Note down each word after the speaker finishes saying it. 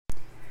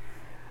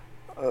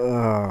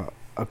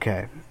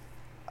Okay.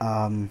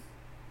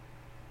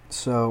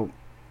 So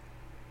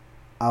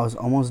I was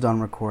almost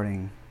done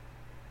recording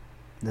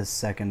this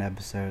second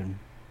episode,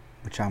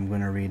 which I'm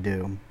going to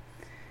redo.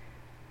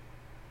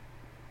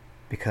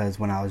 Because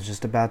when I was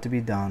just about to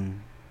be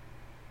done,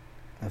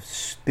 a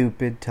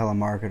stupid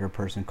telemarketer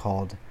person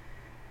called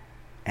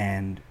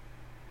and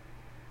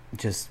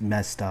just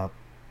messed up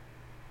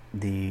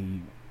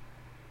the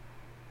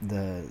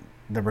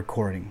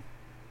recording.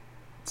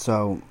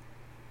 So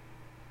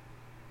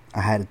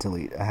I had to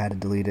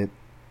delete it.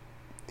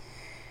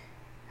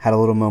 Had a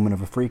little moment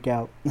of a freak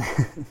out.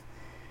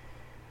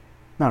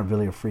 Not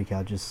really a freak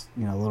out, just,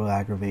 a little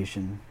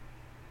aggravation.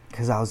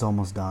 Because I was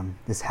almost done.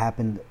 This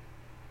happened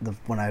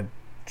when I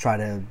tried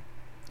to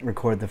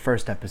record the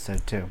first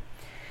episode too.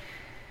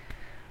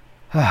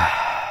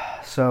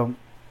 So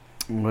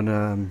I'm going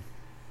to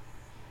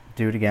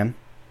do it again.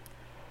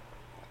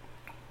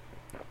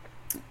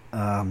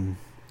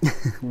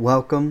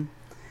 Welcome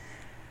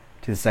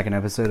to the second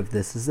episode of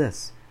This Is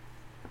This.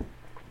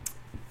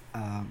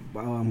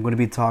 I'm going to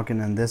be talking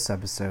in this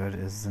episode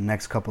is the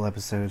next couple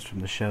episodes from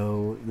the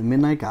show The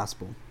Midnight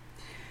Gospel.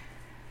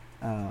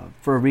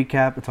 For a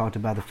recap, I talked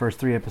about the first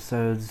three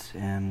episodes,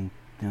 and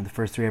the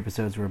first three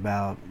episodes were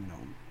about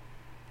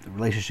the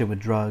relationship with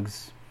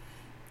drugs,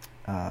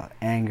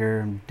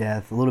 anger,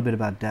 death, a little bit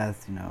about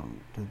death,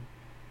 the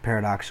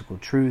paradoxical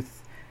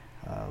truth,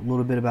 a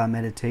little bit about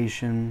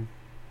meditation,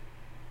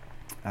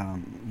 how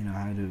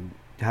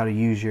to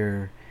use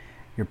your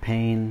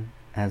pain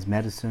as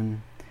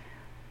medicine.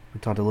 We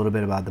talked a little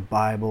bit about the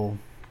Bible,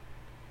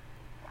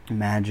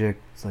 magic,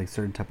 it's like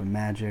certain type of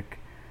magic,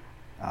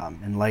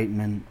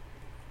 enlightenment,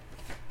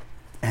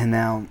 and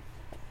now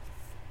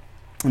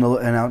a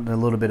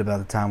little bit about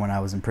the time when I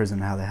was in prison,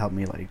 how they helped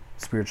me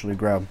spiritually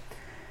grow.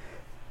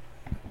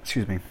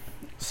 Excuse me.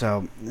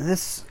 So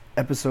this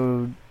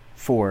episode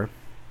 4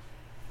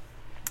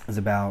 is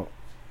about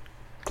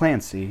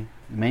Clancy,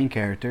 the main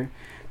character,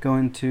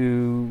 trying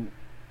to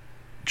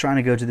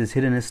go to this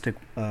hedonistic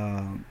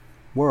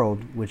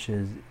world, which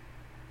is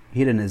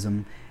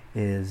hedonism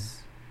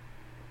is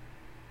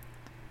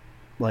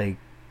like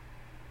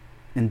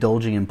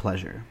indulging in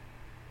pleasure.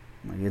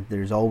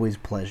 There's always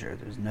pleasure.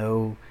 There's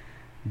no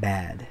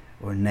bad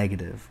or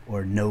negative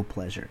or no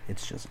pleasure.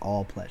 It's just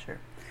all pleasure,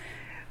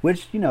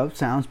 which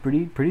sounds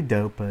pretty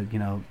dope. But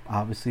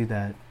obviously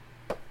that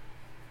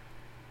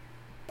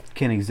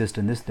can't exist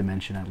in this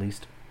dimension, at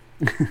least.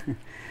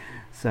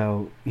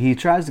 So he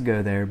tries to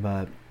go there,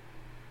 but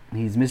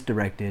he's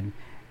misdirected,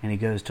 and he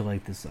goes to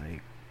this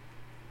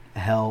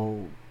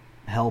hell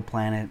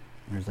planet.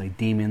 There's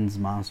demons,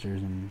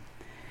 monsters, and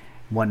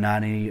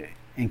whatnot. And he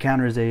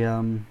encounters a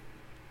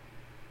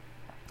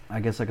I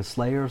guess a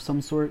slayer of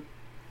some sort,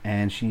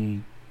 and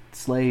she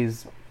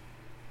slays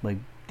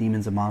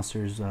demons and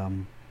monsters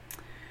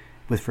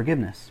with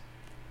forgiveness.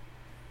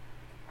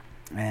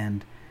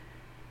 And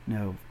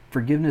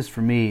forgiveness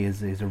for me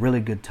is a really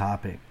good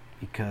topic,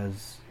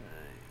 because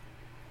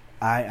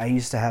I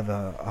used to have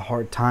a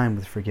hard time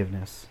with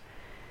forgiveness,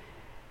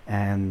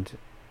 and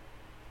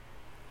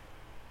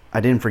I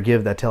didn't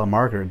forgive that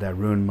telemarketer that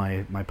ruined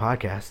my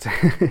podcast.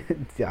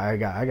 I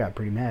got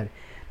pretty mad.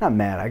 Not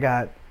mad. I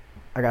got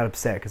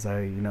upset because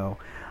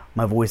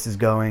my voice is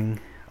going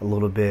a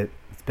little bit.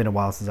 It's been a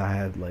while since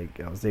I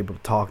was able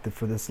to talk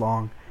for this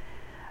long.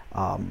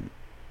 I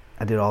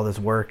did all this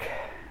work,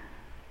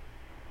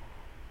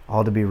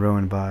 all to be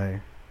ruined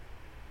by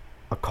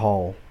a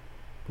call.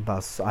 I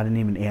didn't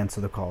even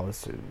answer the call.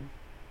 It's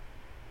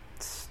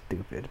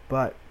stupid,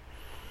 but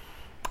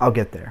I'll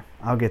get there.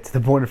 I'll get to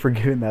the point of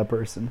forgiving that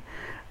person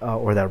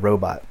or that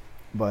robot.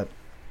 But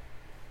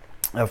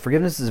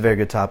forgiveness is a very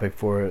good topic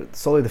for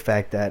solely the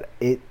fact that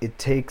it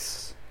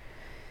takes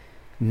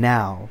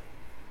now,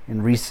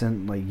 in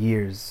recent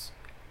years,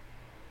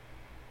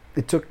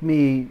 it took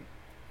me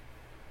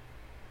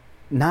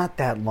not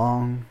that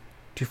long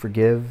to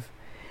forgive.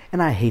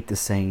 And I hate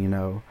this saying,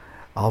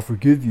 I'll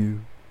forgive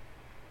you,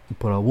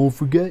 but I won't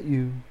forget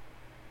you.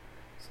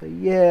 So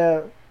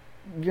yeah,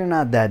 you're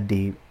not that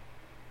deep.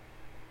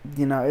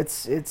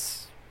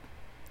 It's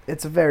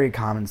a very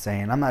common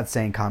saying. I'm not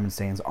saying common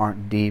sayings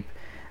aren't deep,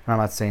 and I'm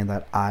not saying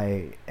that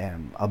I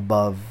am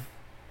above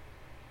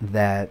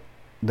the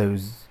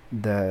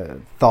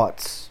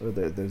thoughts or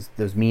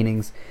those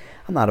meanings.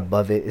 I'm not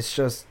above it. It's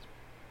just,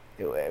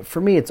 for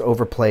me, it's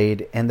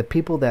overplayed, and the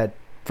people that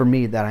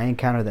I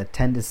encounter that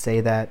tend to say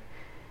that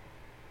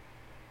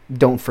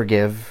don't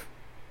forgive,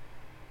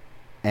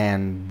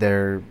 and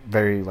they're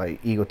very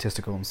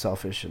egotistical and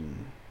selfish,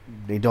 and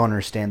they don't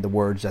understand the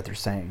words that they're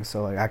saying.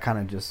 So I kind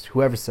of just,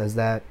 whoever says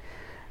that,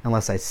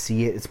 unless I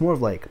see it, it's more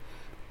of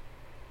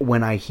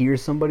when I hear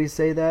somebody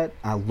say that,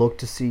 I look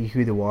to see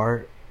who they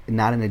are,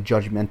 not in a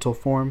judgmental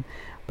form,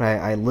 but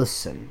I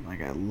listen.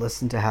 I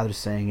listen to how they're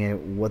saying it,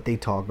 what they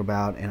talk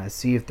about, and I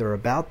see if they're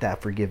about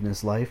that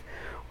forgiveness life,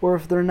 or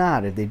if they're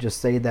not. If they just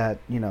say that,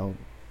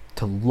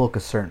 to look a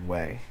certain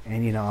way.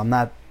 And I'm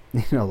not,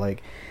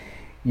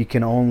 you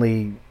can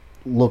only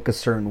look a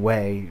certain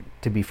way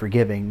to be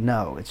forgiving.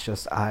 No, it's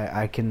just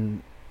I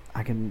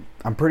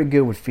I'm pretty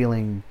good with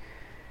feeling,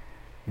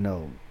 you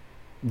know,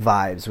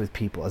 vibes with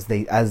people, as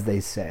they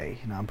say.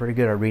 You know, I'm pretty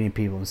good at reading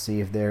people and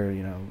see if they're,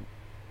 you know,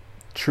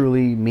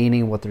 truly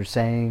meaning what they're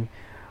saying,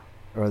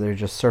 or they're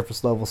just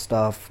surface level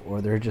stuff,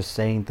 or they're just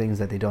saying things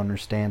that they don't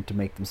understand to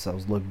make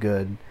themselves look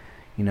good.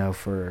 You know,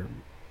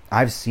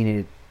 I've seen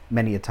it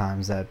many a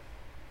times that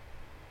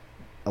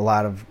a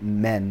lot of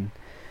men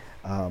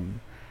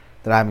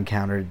that I've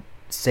encountered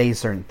say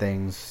certain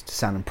things to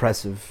sound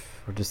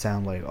impressive or to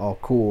sound like all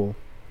cool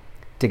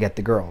to get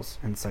the girls.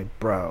 And it's like,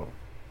 bro,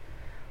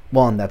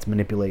 one, that's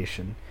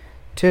manipulation.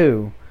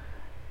 Two,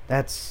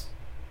 that's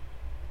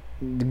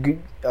a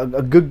good, I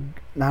don't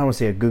want to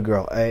say a good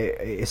girl,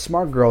 a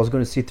smart girl is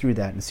going to see through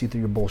that and see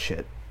through your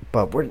bullshit.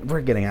 But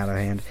we're getting out of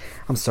hand.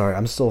 I'm sorry.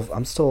 I'm still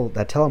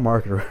that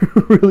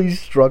telemarketer really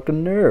struck a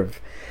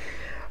nerve.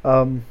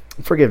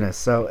 Forgiveness.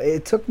 So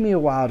it took me a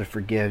while to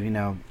forgive, you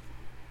know,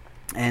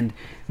 and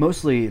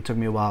mostly it took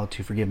me a while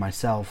to forgive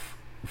myself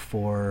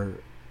for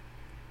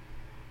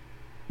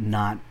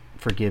not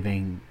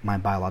forgiving my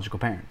biological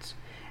parents.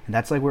 And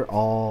that's like where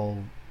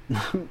all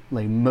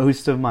like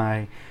most of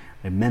my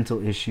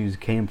mental issues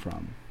came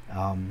from.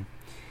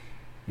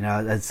 You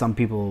know, as some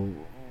people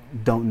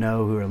don't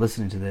know who are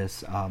listening to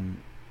this,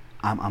 I'm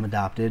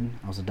adopted.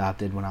 I was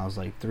adopted when I was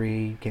like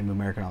 3, came to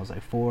America when I was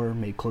like 4,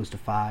 made close to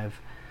 5.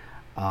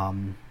 I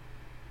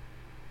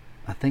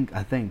think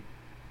I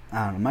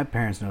don't know, my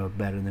parents know it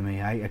better than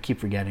me. I keep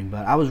forgetting,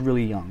 but I was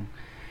really young.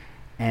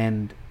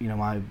 And, you know,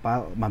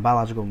 my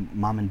biological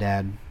mom and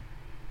dad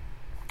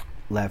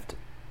left.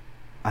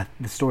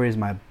 The story is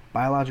my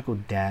biological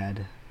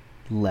dad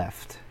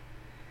left,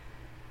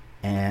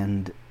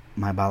 and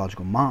my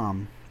biological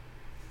mom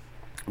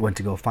went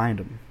to go find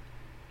him,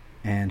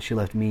 and she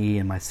left me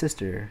and my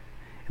sister.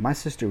 And my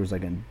sister was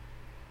like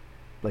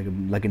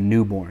a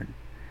newborn,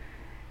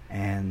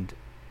 and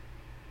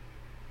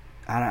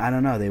I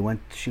don't know.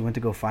 She went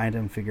to go find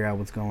him, figure out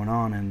what's going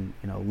on, and,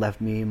 you know,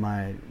 left me and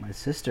my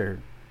sister.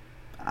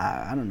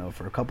 I don't know,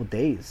 for a couple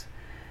days,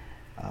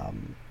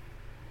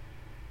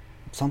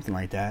 something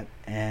like that.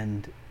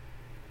 And,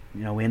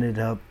 you know, we ended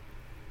up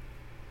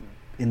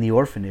in the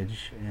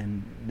orphanage,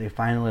 and they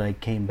finally like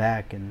came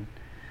back and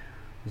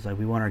was like,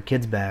 we want our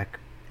kids back.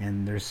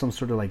 And there's some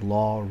sort of like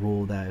law or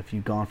rule that if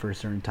you've gone for a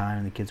certain time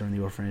and the kids are in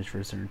the orphanage for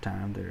a certain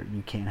time,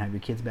 you can't have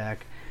your kids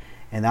back.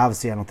 And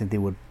obviously I don't think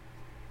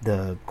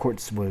the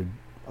courts would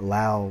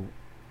allow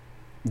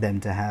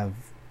them to have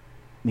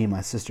me and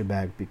my sister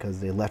back because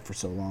they left for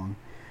so long.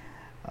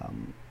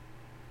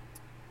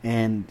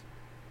 And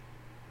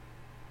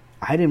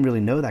I didn't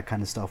really know that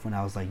kind of stuff when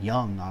I was like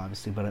young,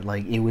 obviously, but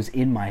it was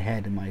in my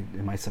head,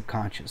 in my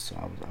subconscious.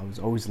 So I was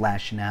always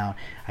lashing out.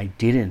 I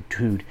did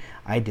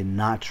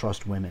not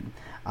trust women.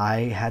 I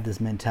had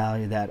this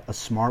mentality that a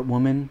smart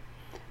woman,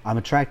 I'm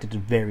attracted to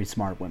very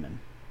smart women,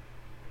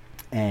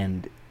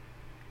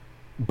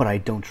 but I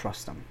don't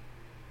trust them.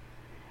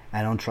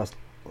 I don't trust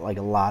like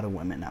a lot of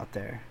women out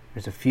there.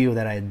 There's a few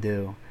that I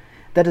do.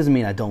 That doesn't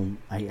mean I don't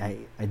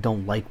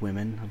like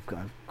women.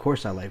 Of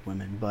course I like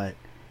women, but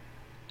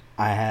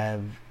I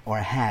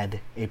had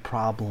a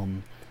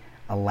problem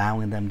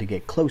allowing them to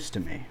get close to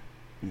me.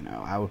 You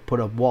know, I would put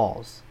up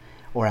walls,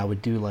 or I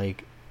would do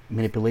like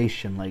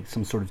manipulation, like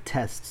some sort of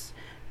tests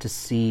to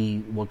see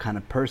what kind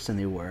of person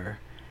they were,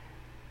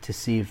 to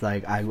see if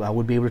like I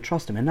would be able to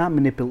trust them and not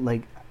manipulate.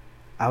 Like,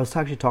 I was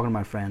actually talking to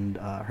my friend,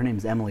 her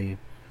name's Emily,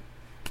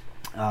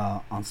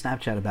 on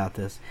Snapchat about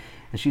this,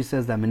 and she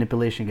says that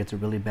manipulation gets a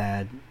really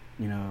bad,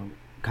 you know,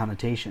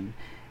 connotation,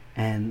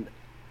 and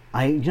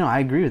I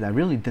agree with that. I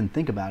really didn't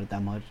think about it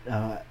that much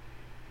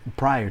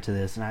prior to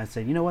this, and I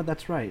said, you know what,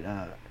 that's right.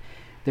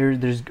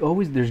 There's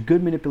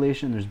good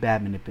manipulation, there's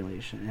bad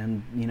manipulation,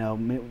 and, you know,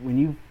 when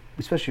you,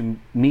 especially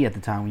me at the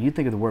time, when you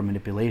think of the word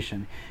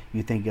manipulation,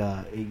 you think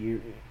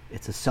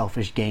it's a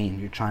selfish gain.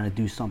 You're trying to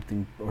do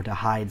something or to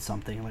hide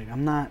something. Like,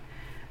 I'm not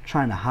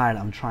trying to hide.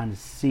 I'm trying to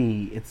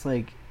see. It's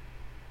like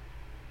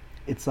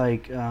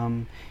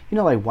you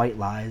know, like white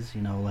lies.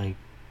 You know, like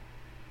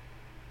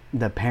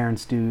that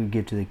parents do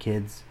give to the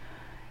kids.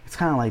 It's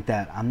kind of like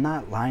that. I'm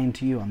not lying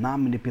to you. I'm not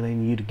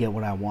manipulating you to get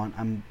what I want.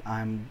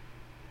 I'm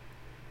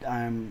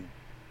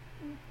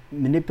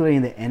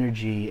manipulating the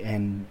energy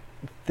and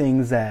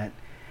things that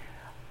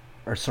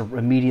are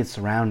immediate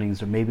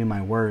surroundings, or maybe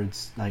my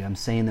words, like I'm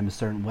saying them a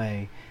certain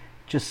way,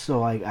 just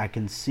so I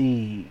can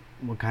see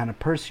what kind of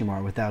person you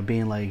are without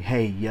being like,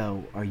 hey,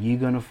 yo, are you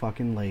gonna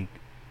fucking like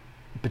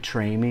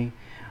betray me?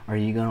 Are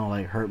you gonna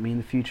like hurt me in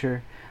the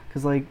future?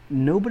 Because like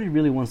nobody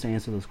really wants to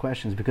answer those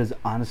questions, because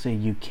honestly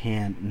you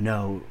can't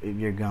know if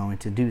you're going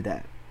to do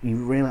that. You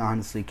really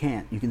honestly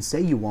can't. You can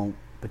say you won't,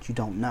 but you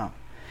don't know.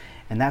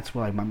 And that's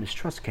where like my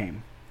mistrust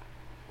came,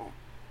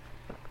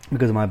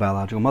 because of my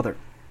biological mother.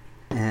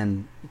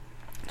 And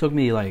it took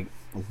me like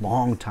a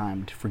long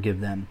time to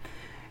forgive them.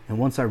 And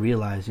once I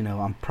realized, you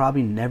know, I'm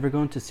probably never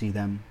going to see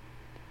them.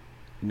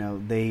 You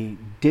know, they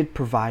did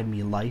provide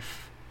me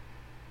life.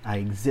 I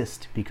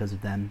exist because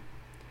of them.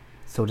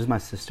 So does my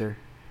sister.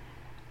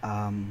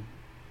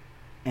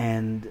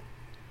 And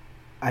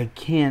I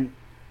can't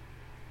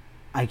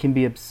I can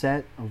be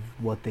upset of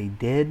what they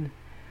did,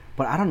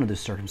 but I don't know the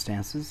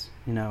circumstances.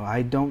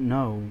 I don't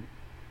know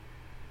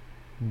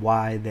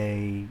why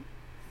they,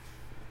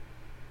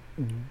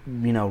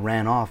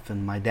 ran off,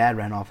 and my dad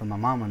ran off and my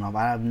mom ran off.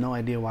 I have no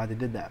idea why they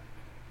did that.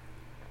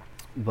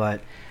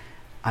 But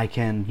I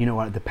can,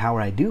 what the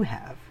power I do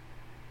have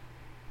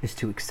is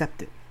to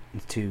accept it,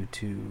 is to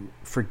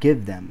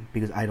forgive them,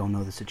 because I don't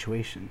know the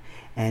situation.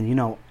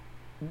 And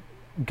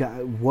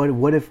God,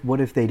 what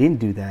if they didn't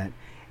do that,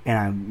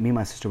 and me and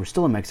my sister were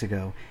still in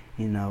Mexico?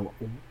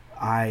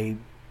 I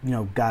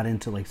got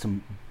into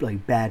some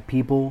bad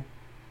people.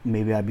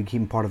 Maybe I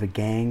became part of a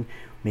gang.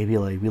 Maybe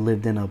we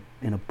lived in a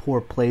poor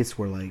place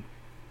where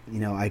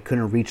I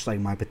couldn't reach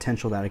my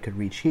potential that I could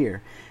reach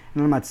here.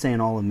 And I'm not saying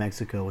all of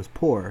Mexico was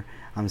poor.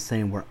 I'm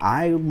saying where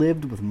I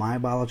lived with my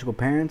biological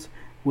parents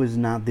was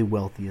not the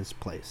wealthiest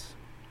place.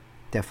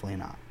 Definitely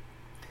not.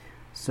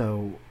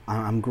 So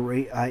I'm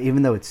great.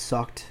 Even though it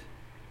sucked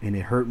and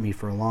it hurt me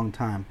for a long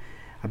time,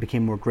 I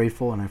became more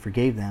grateful and I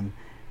forgave them,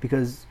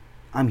 because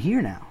I'm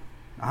here now.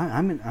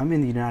 I'm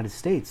in the United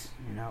States.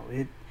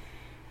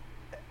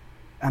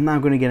 I'm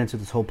not going to get into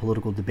this whole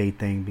political debate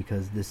thing,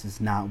 because this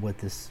is not what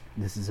this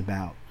is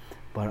about.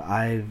 But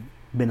I've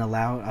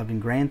been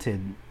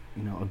granted,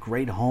 a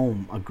great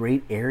home, a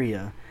great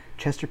area.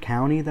 Chester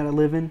County that I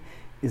live in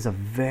is a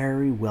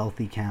very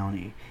wealthy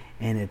county,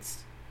 and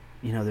it's,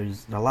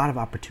 there's a lot of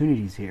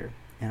opportunities here,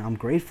 and I'm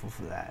grateful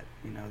for that.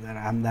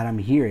 That I'm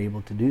here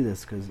able to do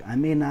this, because I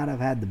may not have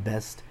had the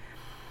best,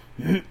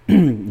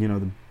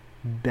 the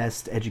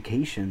best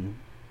education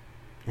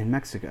in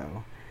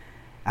Mexico.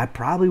 I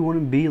probably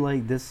wouldn't be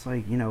like this,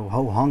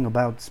 ho-hung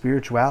about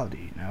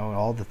spirituality,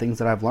 all the things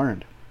that I've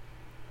learned.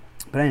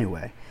 But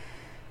anyway,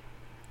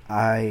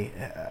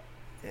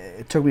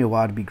 it took me a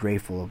while to be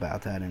grateful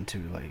about that, and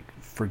to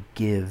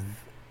forgive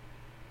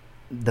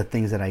the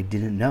things that I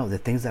didn't know, the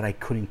things that I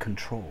couldn't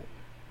control.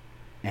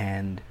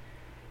 And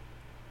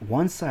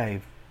once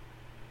I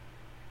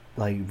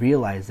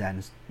realized that,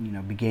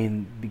 and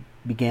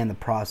began the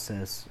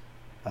process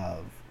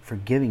of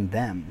forgiving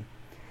them,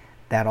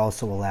 that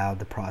also allowed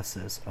the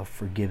process of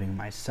forgiving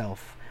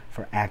myself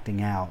for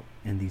acting out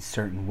in these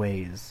certain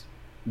ways,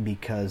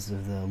 because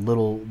of the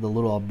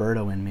little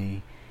Alberto in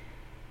me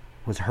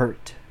was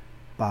hurt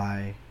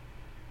by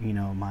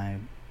my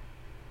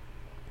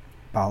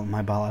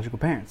biological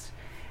parents.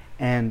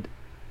 And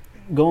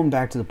going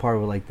back to the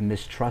part with the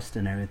mistrust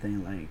and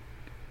everything,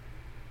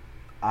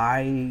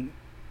 I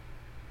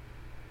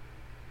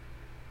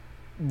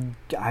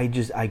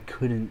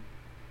couldn't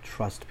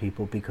trust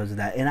people because of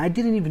that, and I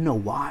didn't even know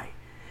why.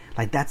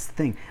 That's the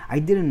thing. I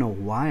didn't know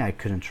why I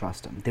couldn't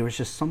trust them. There was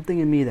just something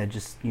in me that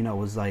just,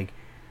 was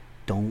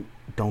don't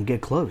get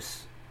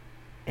close.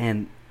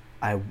 And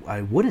I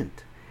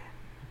wouldn't.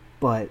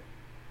 But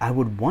I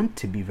would want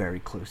to be very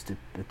close to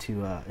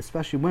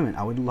especially women.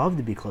 I would love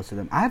to be close to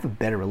them. I have a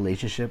better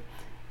relationship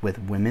with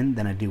women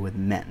than I do with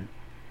men.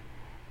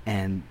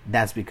 And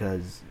that's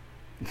because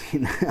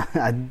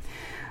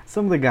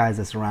some of the guys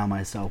I surround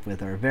myself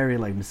with are very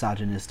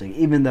misogynistic,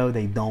 even though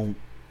they don't,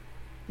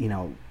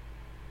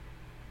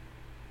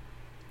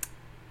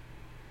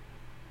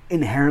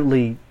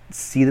 inherently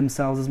see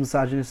themselves as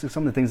misogynistic.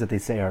 Some of the things that they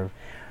say are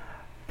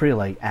pretty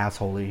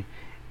assholey,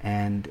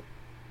 and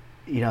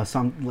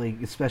some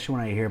especially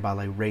when I hear about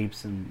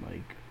rapes and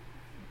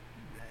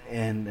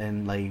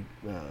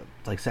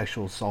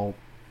sexual assault,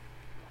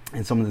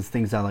 and some of the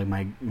things that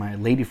my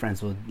lady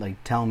friends would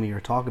tell me or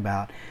talk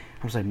about.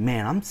 I was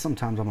man,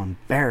 sometimes I'm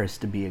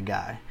embarrassed to be a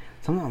guy.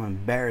 Sometimes I'm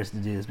embarrassed to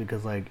do this,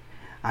 because I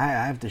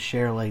have to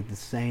share the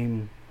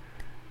same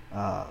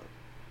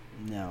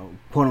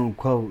quote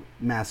unquote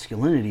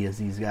masculinity as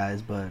these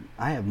guys, but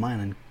I have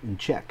mine in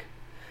check.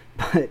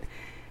 But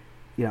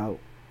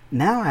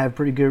now I have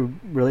pretty good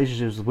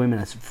relationships with women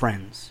as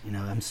friends.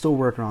 I'm still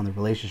working on the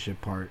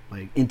relationship part,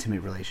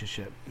 intimate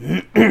relationship,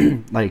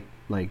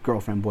 like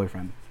girlfriend,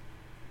 boyfriend,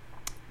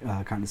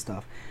 kind of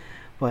stuff.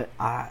 But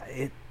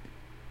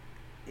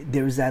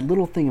there was that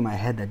little thing in my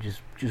head that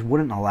just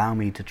wouldn't allow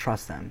me to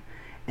trust them,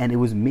 and it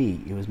was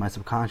me. It was my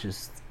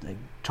subconscious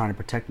trying to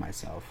protect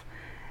myself.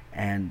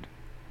 And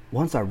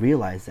once I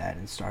realized that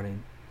and started,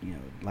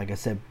 like I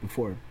said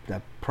before,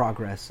 that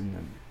progress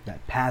and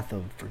that path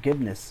of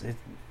forgiveness,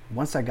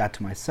 once I got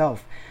to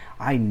myself,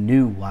 I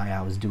knew why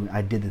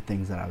I did the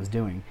things that I was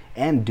doing,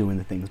 and doing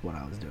the things what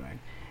I was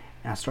doing.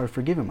 And I started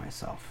forgiving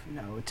myself.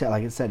 Like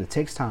I said, it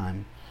takes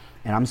time,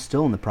 and I'm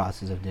still in the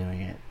process of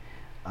doing it.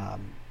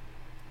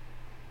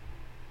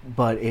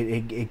 But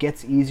it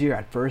gets easier.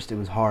 At first it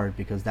was hard,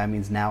 because that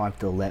means now I have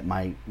to let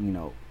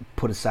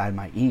put aside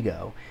my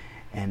ego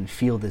and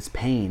feel this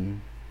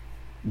pain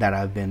that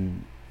I've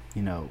been,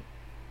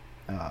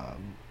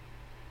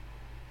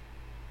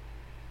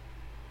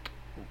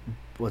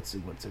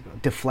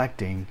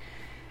 deflecting.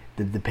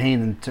 The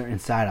pain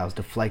inside, I was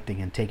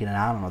deflecting and taking it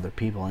out on other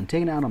people and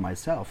taking it out on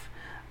myself,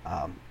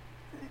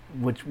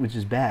 which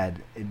is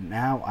bad. And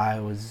now I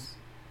was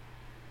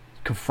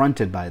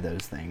confronted by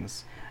those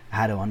things. I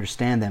had to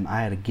understand them.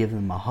 I had to give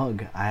them a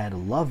hug. I had to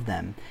love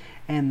them.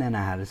 And then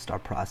I had to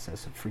start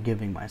process of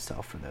forgiving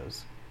myself for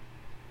those.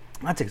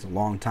 That takes a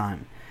long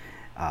time.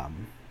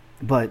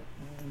 But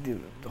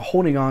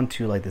holding on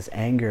to like this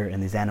anger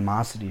and this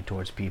animosity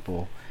towards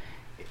people,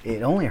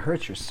 it only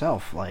hurts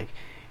yourself. Like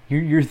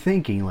you're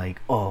thinking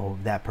like, oh,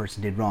 that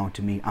person did wrong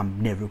to me,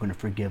 I'm never going to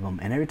forgive them.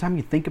 And every time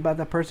you think about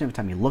that person, every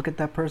time you look at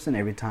that person,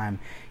 every time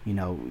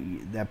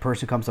that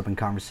person comes up in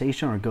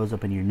conversation or goes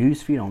up in your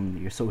newsfeed on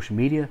your social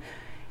media,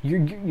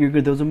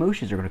 those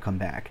emotions are going to come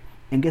back.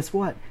 And guess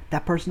what?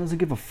 That person doesn't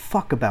give a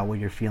fuck about what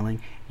you're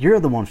feeling. You're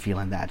the one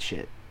feeling that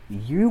shit.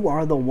 You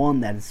are the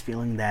one that is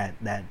feeling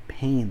that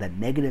pain, that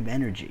negative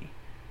energy.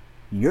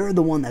 You're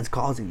the one that's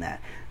causing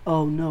that.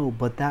 Oh no,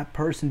 but that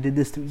person did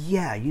this to me.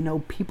 Yeah,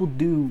 people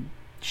do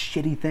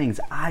shitty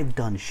things. I've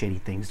done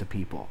shitty things to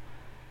people.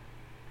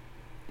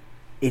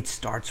 It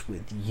starts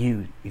with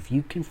you. If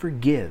you can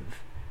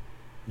forgive,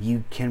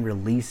 you can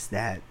release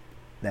that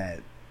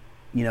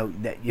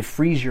it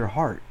frees your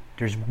heart.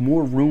 There's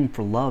more room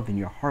for love in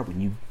your heart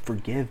when you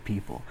forgive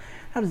people.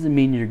 That doesn't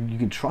mean you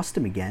can trust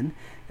them again.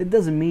 It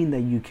doesn't mean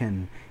that you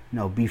can,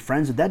 be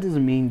friends with. That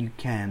doesn't mean you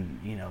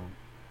can,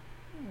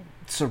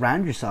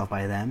 surround yourself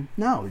by them.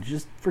 No,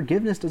 just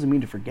forgiveness doesn't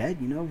mean to forget.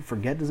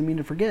 Forget doesn't mean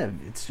to forgive.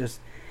 It's just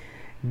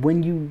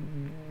when you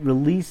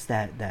release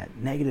that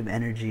negative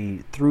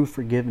energy through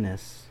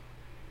forgiveness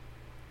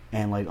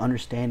and like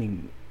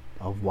understanding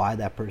of why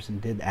that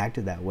person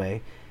acted that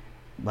way.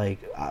 Like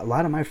a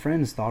lot of my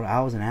friends thought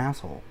I was an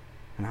asshole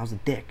and I was a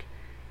dick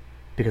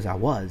because I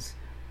was,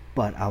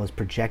 but I was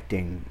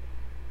projecting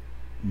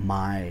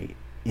my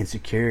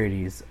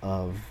insecurities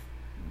of,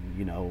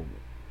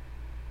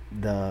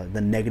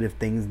 the negative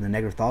things and the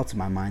negative thoughts in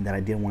my mind that I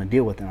didn't want to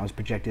deal with, and I was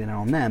projecting it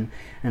on them,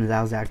 and as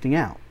I was acting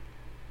out.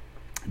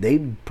 They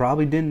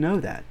probably didn't know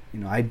that.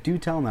 I do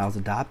tell them I was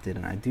adopted,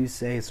 and I do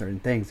say certain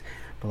things,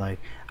 but like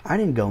I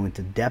didn't go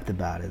into depth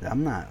about it.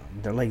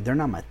 They're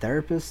not my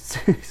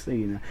therapists.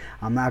 So,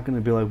 I'm not going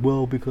to be like,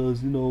 well,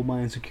 because,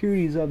 my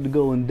insecurities have to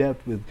go in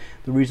depth with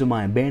the reason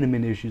my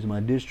abandonment issues, my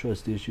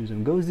distrust issues,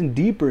 and goes in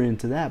deeper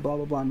into that, blah,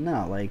 blah, blah.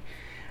 No, like,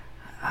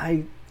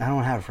 I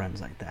don't have friends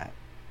like that.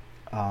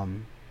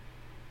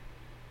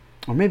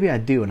 Or maybe I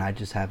do, and I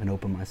just haven't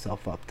opened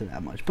myself up to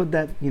that much. But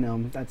that,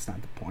 that's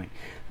not the point.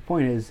 The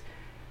point is,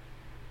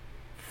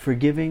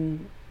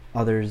 forgiving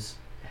others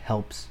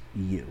helps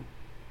you.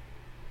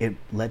 It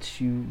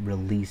lets you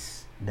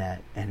release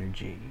that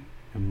energy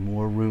and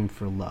more room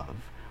for love,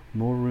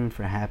 more room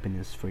for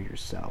happiness for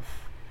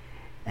yourself.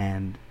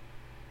 And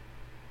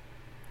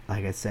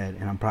like I said,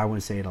 and I'm probably going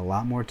to say it a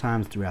lot more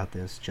times throughout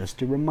this, just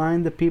to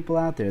remind the people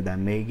out there that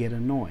may get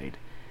annoyed,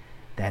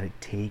 that it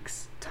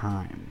takes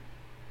time.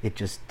 It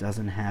just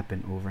doesn't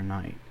happen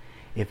overnight.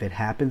 If it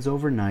happens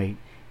overnight,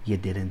 you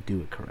didn't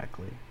do it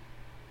correctly.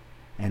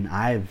 And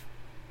I've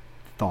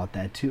thought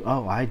that too.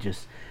 Oh,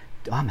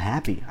 I'm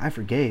happy, I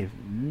forgave.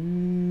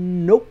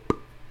 Nope,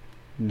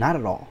 not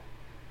at all.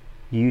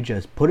 You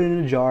just put it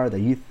in a jar that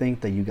you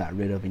think that you got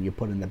rid of, and you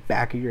put it in the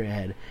back of your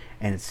head,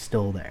 and it's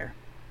still there.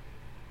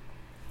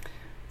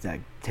 That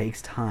takes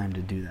time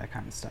to do that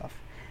kind of stuff.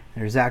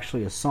 There's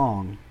actually a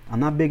song. I'm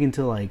not big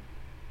into like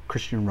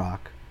Christian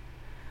rock,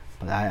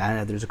 but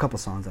there's a couple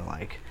songs I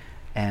like,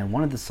 and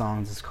one of the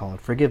songs is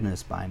called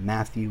 "Forgiveness" by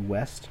Matthew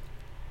West.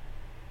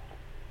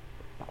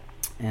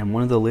 And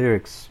one of the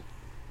lyrics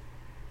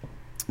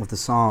with the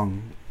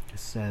song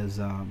says,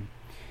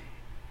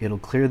 it'll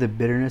clear the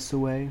bitterness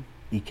away.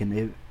 It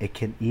can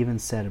even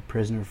set a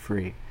prisoner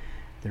free.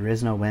 There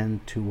is no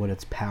end to what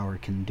its power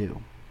can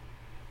do.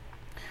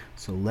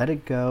 So let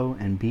it go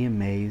and be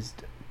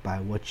amazed by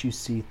what you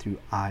see through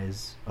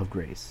eyes of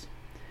grace.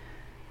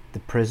 The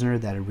prisoner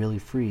that it really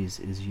frees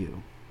is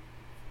you.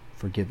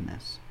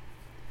 Forgiveness.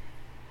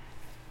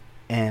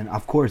 And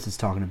of course it's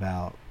talking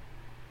about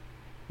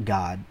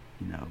God,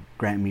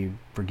 grant me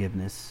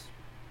forgiveness,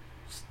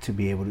 to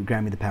be able to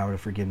grant me the power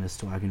of forgiveness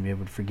so I can be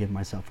able to forgive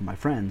myself and my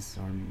friends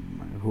or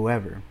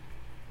whoever,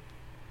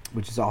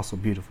 which is also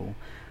beautiful.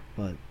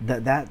 But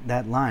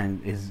that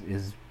line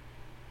is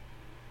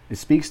it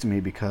speaks to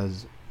me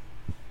because,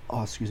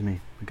 oh, excuse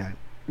me, okay,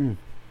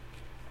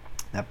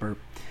 that burp,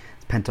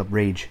 it's pent up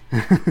rage.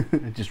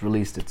 I just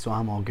released it, so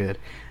I'm all good.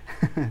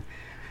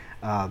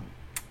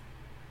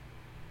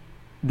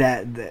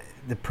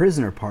 The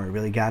prisoner part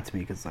really got to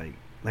me because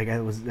like I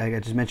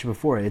just mentioned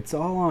before, it's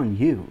all on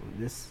you.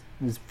 This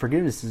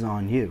forgiveness is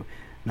on you.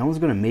 No one's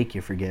going to make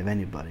you forgive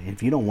anybody.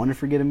 If you don't want to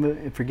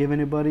forgive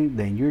anybody,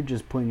 then you're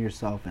just putting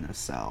yourself in a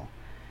cell.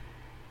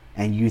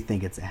 And you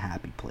think it's a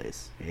happy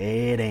place.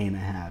 It ain't a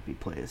happy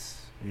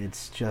place.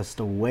 It's just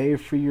a way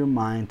for your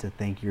mind to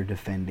think you're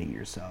defending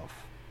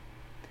yourself.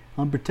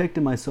 I'm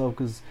protecting myself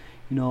because,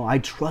 I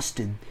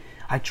trusted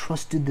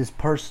this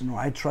person, or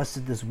I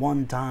trusted this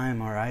one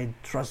time, or I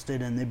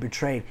trusted and they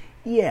betrayed.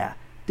 Yeah,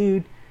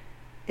 dude,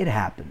 it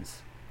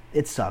happens.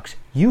 It sucks.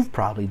 You've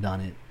probably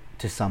done it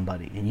to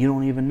somebody and you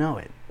don't even know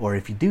it. Or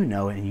if you do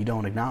know it and you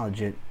don't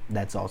acknowledge it,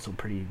 that's also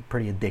pretty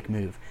a dick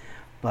move.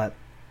 But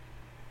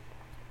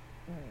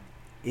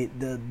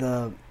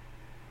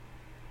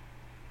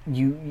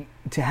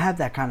to have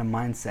that kind of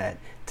mindset,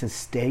 to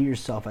stay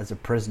yourself as a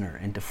prisoner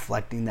and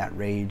deflecting that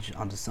rage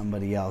onto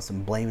somebody else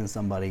and blaming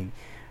somebody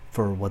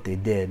for what they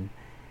did,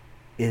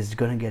 is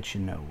going to get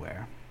you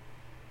nowhere.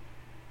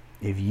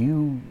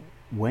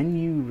 When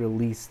you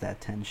release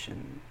that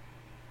tension,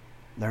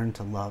 learn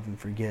to love and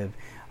forgive,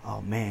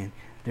 oh man,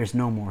 there's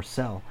no more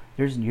cell.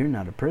 You're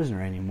not a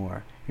prisoner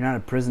anymore. You're not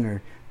a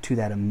prisoner to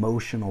that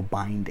emotional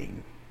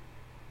binding.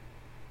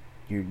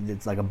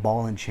 It's like a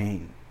ball and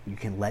chain. You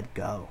can let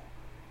go,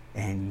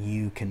 and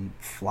you can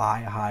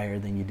fly higher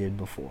than you did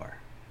before.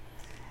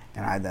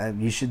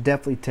 And you should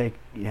definitely take,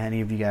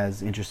 any of you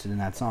guys interested in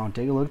that song,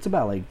 take a look. It's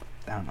about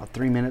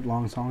 3-minute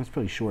long song. It's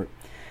pretty short.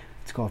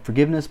 It's called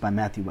Forgiveness by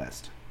Matthew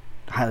West.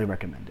 Highly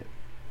recommend it.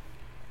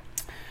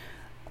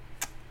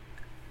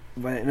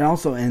 But and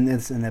also, and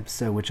it's an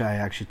episode which I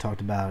actually talked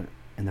about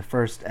in the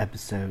first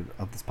episode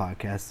of this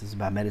podcast, is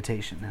about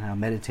meditation, and how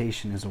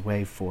meditation is a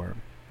way for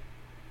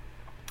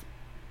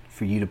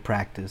you to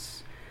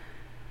practice,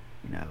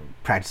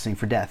 practicing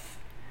for death,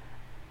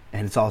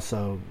 and it's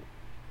also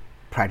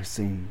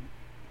practicing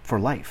for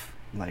life.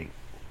 Like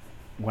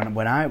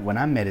when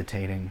I'm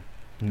meditating,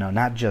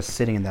 not just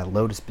sitting in that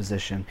lotus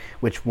position,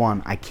 which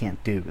I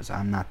can't do because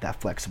I'm not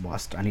that flexible.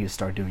 I need to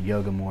start doing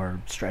yoga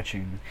more,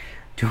 stretching,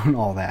 doing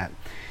all that.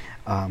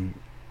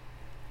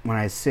 When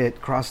I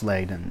sit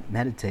cross-legged and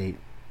meditate,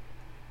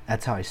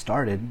 that's how I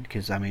started,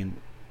 because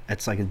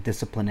it's like a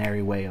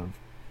disciplinary way of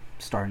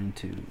starting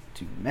to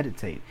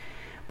meditate.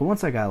 But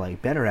once I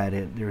got better at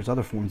it, there's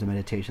other forms of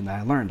meditation that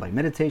I learned. Like,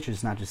 meditation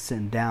is not just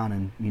sitting down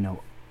and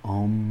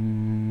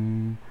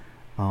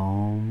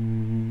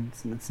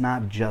it's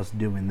not just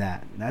doing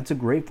that. That's a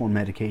great form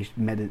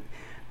of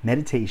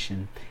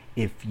meditation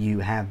if you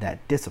have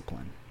that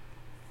discipline.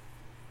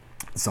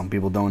 Some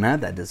people don't have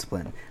that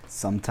discipline.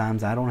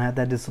 Sometimes I don't have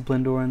that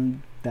discipline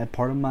during that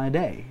part of my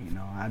day.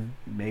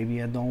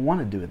 Maybe I don't want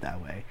to do it that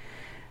way.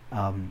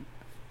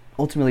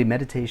 Ultimately,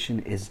 meditation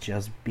is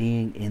just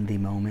being in the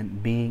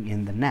moment, being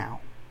in the now.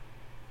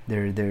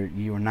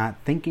 You are not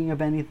thinking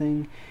of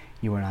anything.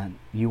 You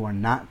are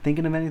not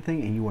thinking of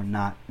anything, and you are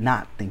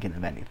not thinking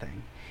of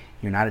anything.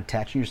 You're not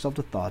attaching yourself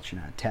to thoughts.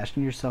 You're not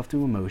attaching yourself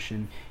to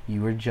emotion.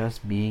 You are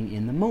just being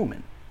in the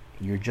moment.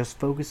 You're just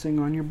focusing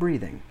on your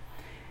breathing.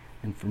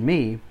 And for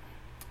me,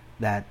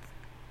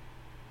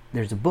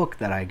 there's a book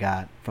that I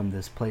got from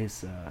this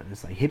place,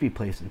 this hippie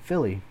place in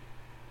Philly.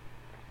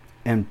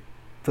 And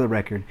for the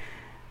record,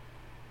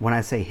 when I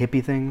say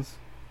hippie things,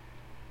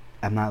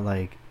 I'm not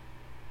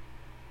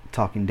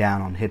talking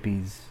down on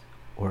hippies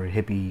or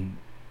hippie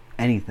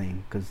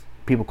anything, because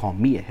people call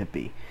me a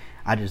hippie.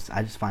 I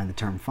just find the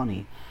term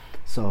funny.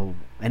 So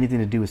anything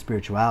to do with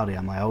spirituality,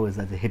 I'm like, oh, is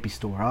that the hippie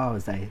store? Oh,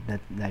 is that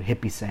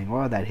hippie saying?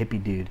 Oh, that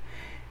hippie dude.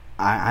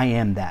 I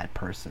am that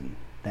person,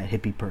 that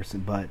hippie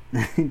person. But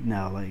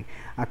no,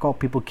 I call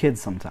people kids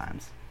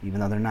sometimes, even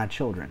though they're not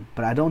children.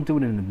 But I don't do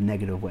it in a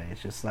negative way.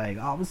 It's just like,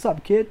 oh, what's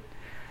up, kid?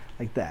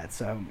 Like that.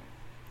 So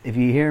if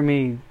you hear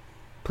me,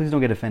 please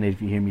don't get offended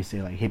if you hear me say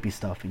hippie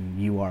stuff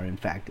and you are in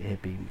fact a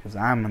hippie, because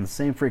I'm on the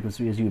same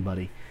frequency as you,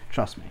 buddy.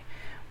 Trust me.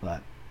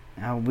 But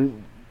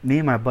me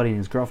and my buddy and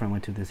his girlfriend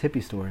went to this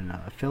hippie store in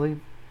Philly,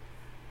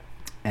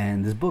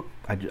 and this book,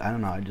 I don't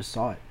know, I just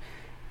saw it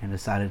and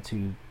decided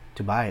to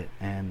buy it.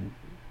 And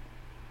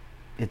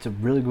it's a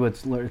really good,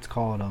 it's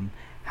called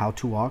How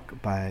to Walk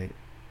by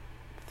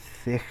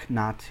Thich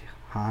Nhat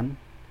Hanh.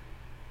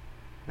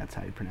 That's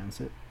how you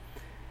pronounce it.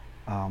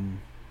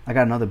 I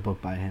got another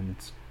book by him.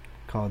 It's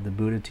called The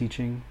Buddha's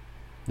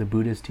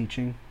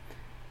Teaching.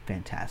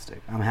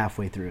 Fantastic. I'm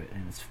halfway through it,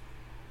 and it's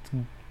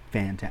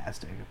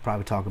fantastic. I'll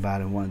probably talk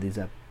about it in one of these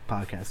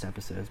podcast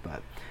episodes,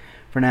 but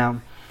for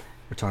now,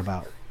 we're talking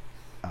about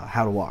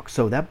how to walk.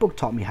 So that book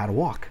taught me how to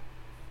walk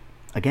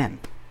again,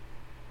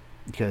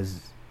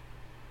 because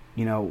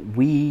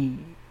we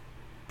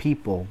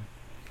people,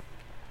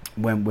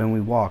 when we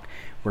walk,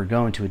 we're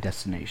going to a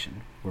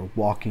destination. We're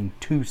walking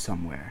to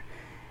somewhere,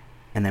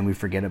 and then we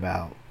forget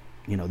about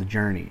the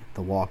journey,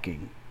 the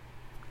walking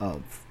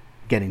of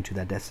getting to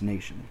that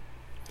destination.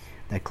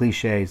 That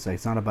cliche is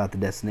it's not about the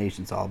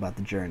destination, it's all about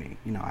the journey.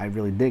 I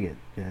really dig it.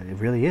 It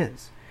really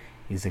is.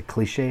 As a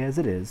cliche as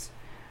it is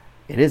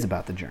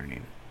about the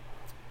journey.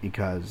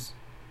 Because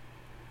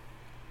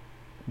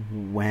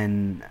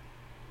when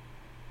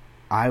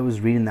I was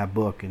reading that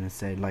book, and it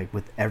said,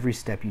 with every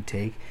step you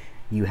take,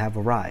 you have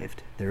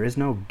arrived. There is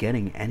no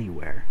getting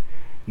anywhere.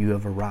 You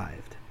have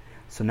arrived.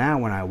 So now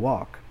when I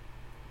walk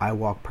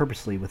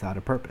purposely without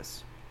a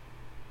purpose.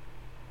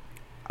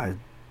 I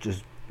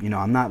just,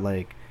 I'm not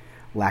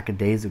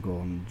lackadaisical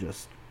and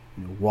just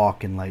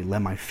walk and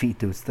let my feet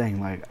do its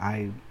thing.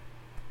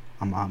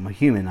 I'm a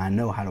human. I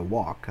know how to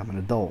walk. I'm an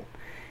adult,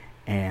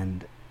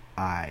 and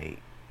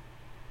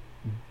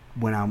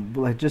when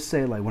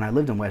I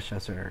lived in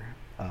Westchester,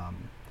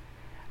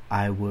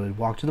 I would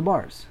walk to the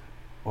bars,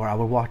 or I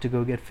would walk to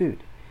go get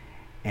food,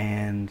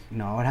 and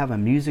I would have my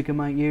music in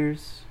my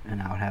ears,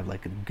 and I would have a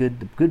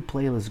good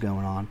playlist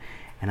going on,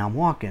 and I'm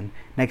walking.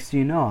 Next thing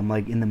you know, I'm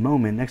in the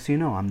moment. Next thing you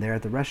know, I'm there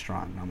at the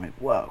restaurant, and I'm like,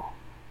 whoa,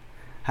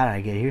 how did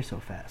I get here so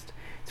fast?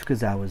 It's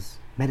because I was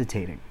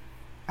meditating.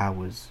 I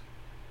was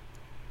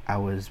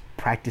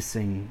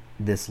practicing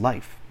this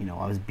life.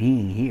 I was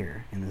being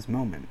here in this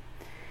moment.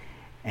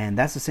 And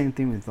that's the same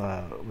thing with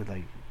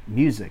like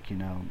music.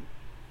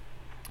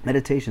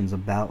 Meditation's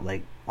about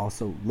like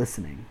also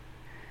listening,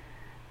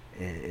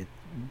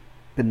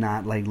 but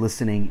not like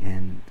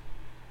listening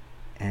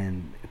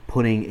and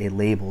putting a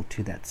label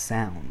to that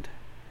sound.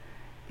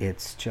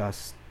 It's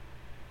just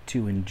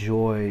to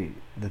enjoy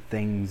the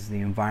things, the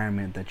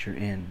environment that you're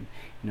in.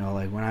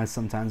 Like when I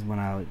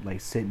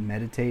like sit and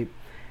meditate,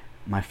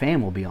 my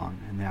fan will be on,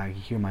 and then I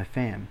hear my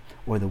fan,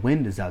 or the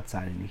wind is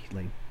outside and he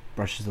like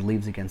brushes the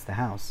leaves against the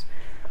house.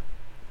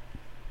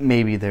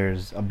 Maybe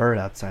there's a bird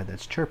outside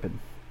that's chirping.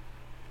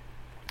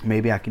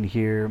 Maybe I can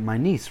hear my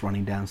niece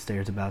running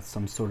downstairs about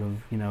some sort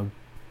of,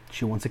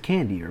 she wants a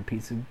candy or a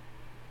piece of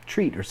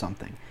treat or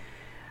something.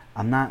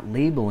 I'm not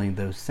labeling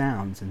those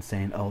sounds and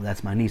saying, oh,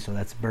 that's my niece or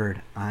that's a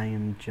bird. I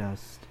am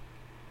just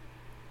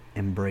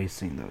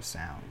embracing those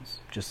sounds,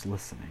 just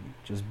listening,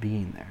 just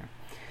being there.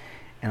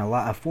 And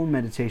a form of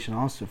meditation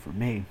also for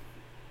me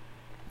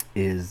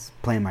is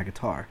playing my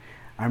guitar.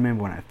 I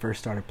remember when I first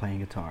started playing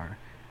guitar,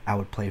 I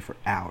would play for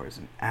hours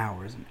and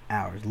hours and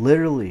hours,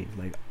 literally,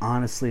 like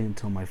honestly,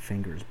 until my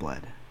fingers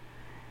bled.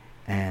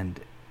 And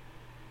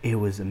it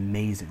was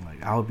amazing.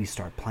 Like I would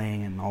start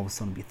playing, and all of a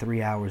sudden,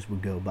 3 hours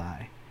would go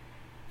by.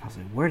 I was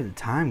like, where did the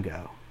time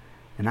go?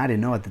 And I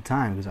didn't know at the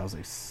time, because I was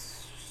like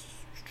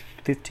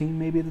 15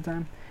 maybe at the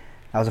time.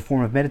 That was a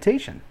form of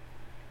meditation,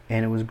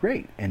 and it was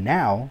great. And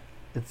now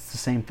it's the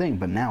same thing,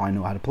 but now I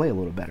know how to play a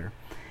little better,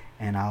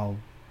 and I'll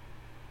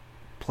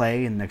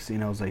play, and next thing you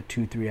know, it's like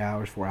 2-3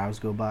 hours, 4 hours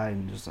go by,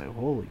 and just like,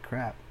 holy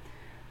crap,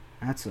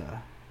 that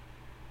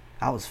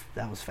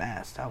was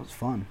fast, that was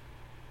fun.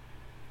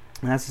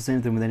 And that's the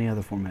same thing with any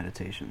other form of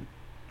meditation.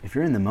 If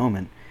you're in the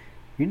moment,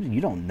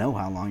 you don't know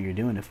how long you're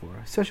doing it for.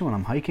 Especially when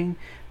I'm hiking,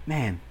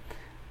 man,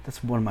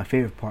 that's one of my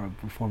favorite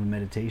form of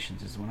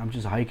meditations, is when I'm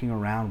just hiking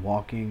around,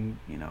 walking,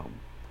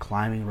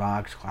 climbing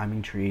rocks,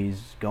 climbing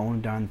trees,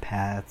 going down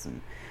paths,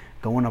 and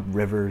going up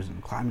rivers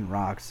and climbing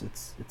rocks.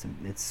 It's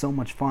so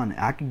much fun.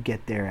 I could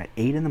get there at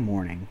 8 in the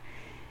morning,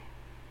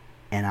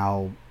 and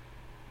I'll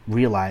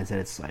realize that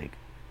it's like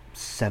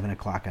 7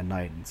 o'clock at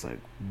night, and it's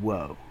like,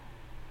 whoa,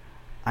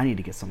 I need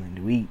to get something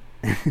to eat.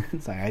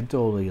 It's like I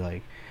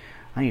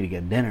need to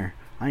get dinner.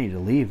 I need to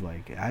leave.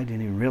 Like I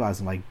didn't even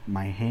realize, like,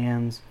 my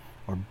hands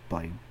are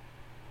like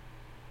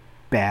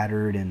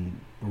battered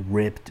and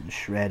ripped and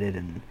shredded,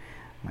 and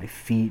my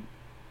feet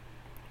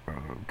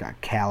got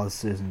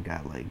calluses and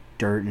got like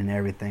dirt and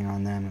everything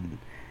on them. And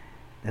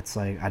that's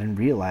like, I didn't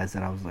realize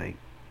that I was like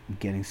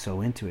getting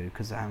so into it,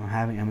 because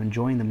I'm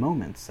enjoying the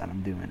moments that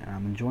I'm doing, and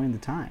I'm enjoying the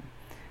time.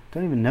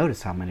 Don't even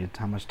notice how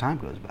much time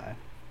goes by.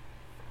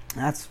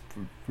 That's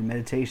for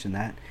meditation.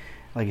 That,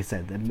 like I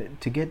said,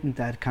 to get into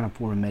that kind of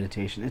form of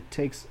meditation, it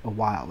takes a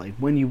while. Like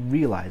when you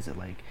realize it,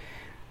 like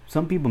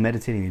some people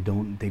meditating,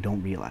 they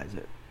don't realize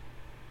it.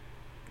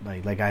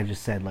 Like I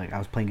just said, like I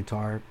was playing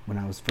guitar when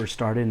I was first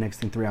started. Next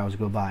thing, 3 hours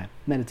go by,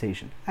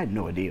 meditation. I had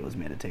no idea it was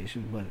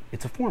meditation, but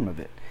it's a form of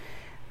it.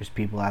 There's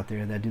people out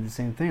there that do the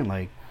same thing.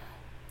 Like,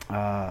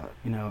 I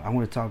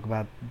want to talk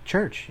about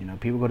church.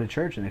 People go to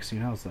church, and next thing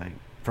you know, it's like,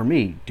 for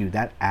me, dude,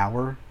 that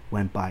hour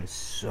went by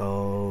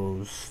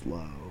so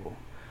slow.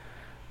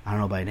 I don't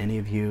know about any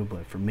of you,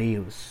 but for me,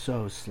 it was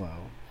so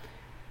slow.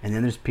 And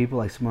then there's people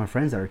like some of my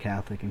friends that are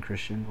Catholic and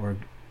Christian, or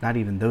not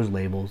even those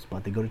labels,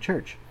 but they go to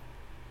church.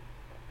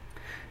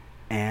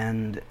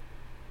 And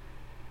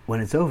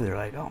when it's over, they're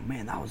like, oh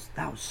man, that was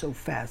so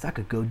fast. I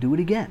could go do it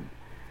again.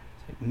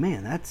 It's like,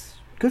 man, that's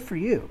good for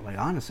you. Like,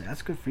 honestly,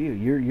 that's good for you.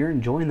 You're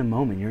enjoying the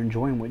moment. You're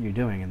enjoying what you're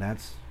doing, and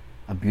that's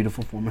a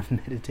beautiful form of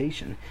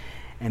meditation.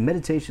 And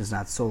meditation is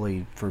not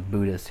solely for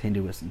Buddhists,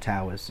 Hinduists, and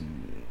Taoists,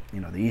 and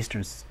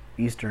the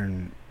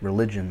Eastern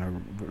religion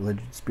or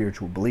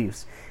spiritual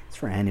beliefs. It's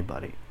for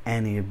anybody.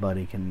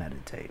 Anybody can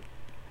meditate.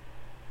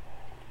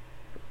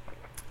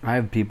 I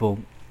have people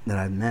that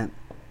I've met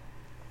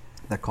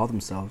that call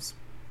themselves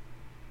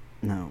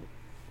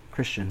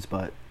Christians,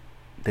 but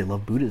they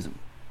love Buddhism.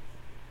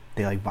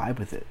 They like vibe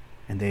with it,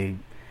 and they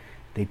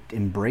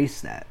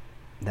embrace that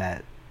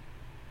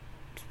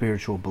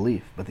spiritual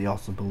belief, but they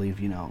also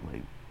believe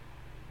like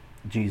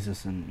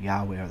Jesus and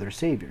Yahweh are their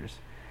saviors,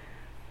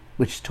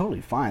 which is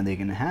totally fine. They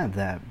can have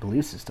that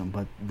belief system,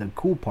 but the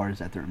cool part is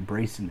that they're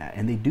embracing that,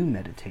 and they do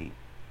meditate,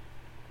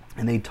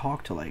 and they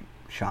talk to like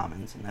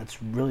shamans, and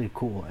that's really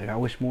cool. Like, I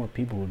wish more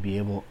people would be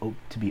able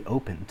to be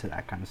open to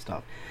that kind of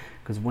stuff,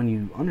 because when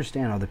you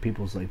understand other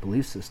people's like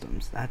belief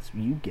systems,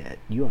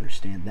 you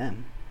understand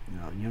them.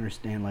 You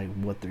understand like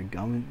what they're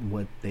going,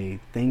 what they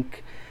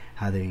think,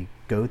 how they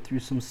go through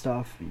some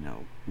stuff.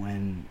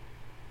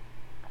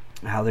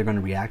 How they're going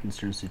to react in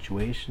certain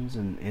situations,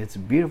 and it's a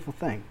beautiful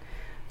thing.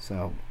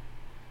 So,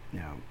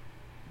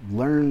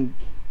 learn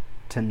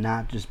to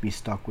not just be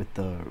stuck with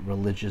the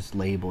religious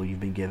label you've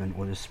been given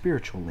or the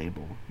spiritual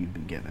label you've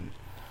been given.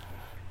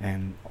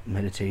 And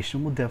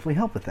meditation will definitely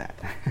help with that.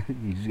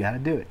 You just got to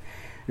do it.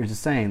 There's a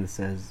saying that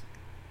says,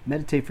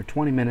 meditate for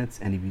 20 minutes,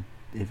 and if you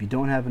if you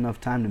don't have enough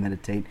time to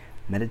meditate,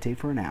 meditate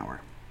for an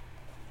hour.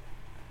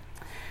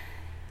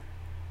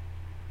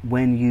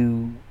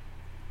 When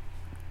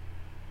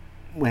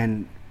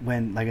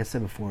like I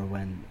said before,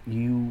 when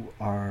you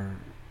are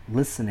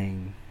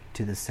listening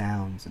to the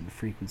sounds and the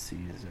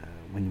frequencies,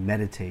 when you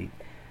meditate,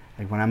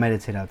 like when I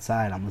meditate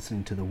outside, I'm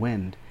listening to the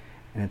wind,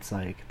 and it's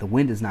like the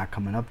wind is not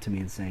coming up to me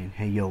and saying,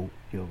 hey, yo,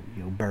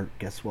 Bert,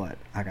 guess what?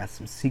 I got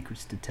some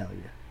secrets to tell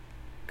you.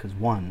 Because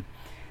one,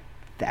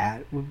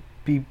 that would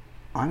be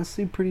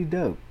honestly pretty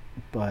dope,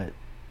 but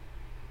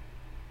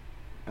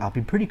I'll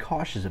be pretty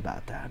cautious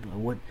about that. I'd be like,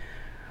 what?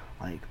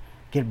 Like,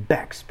 get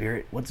back,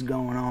 spirit. What's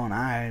going on?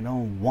 I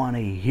don't want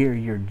to hear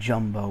your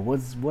jumbo.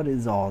 What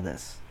is all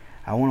this?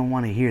 I wouldn't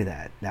want to hear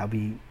that.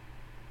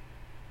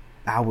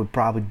 I would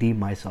probably deem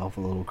myself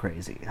a little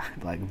crazy.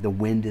 Like, the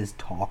wind is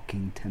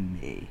talking to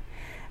me,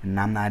 and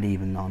I'm not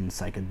even on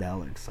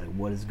psychedelics. Like,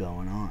 what is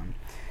going on?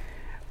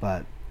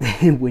 But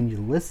when you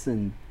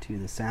listen to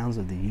the sounds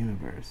of the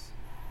universe,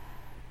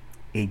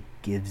 it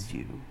gives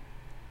you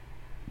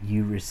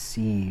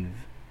receive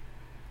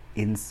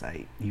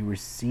insight. You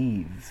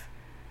receive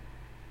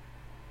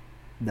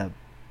the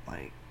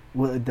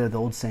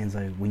old sayings,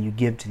 like, when you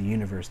give to the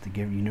universe, the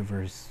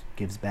universe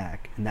gives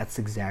back. And that's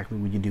exactly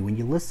what you do when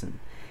you listen.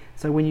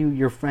 It's like when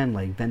your friend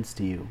like vents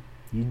to you.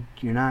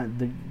 You're not.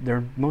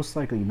 They're most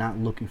likely not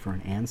looking for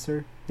an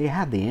answer. They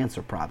have the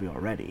answer probably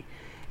already.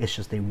 It's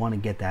just they want to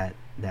get that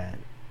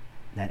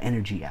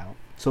energy out.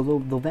 So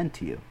they'll vent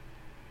to you.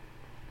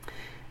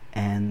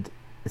 And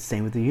it's the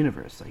same with the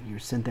universe. Like, you're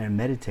sitting there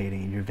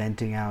meditating and you're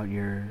venting out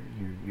your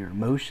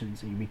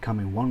emotions, and you're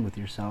becoming one with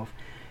yourself.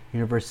 The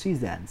universe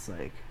sees that, and it's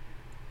like,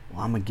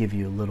 well, I'm gonna give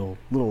you a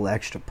little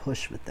extra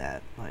push with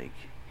that. Like,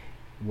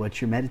 what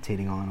you're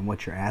meditating on and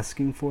what you're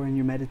asking for in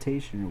your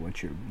meditation, or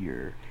what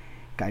you're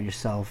got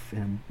yourself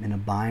in a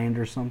bind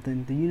or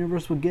something, the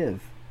universe will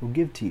give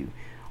to you.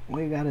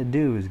 All you gotta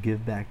do is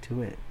give back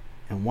to it.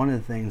 And one of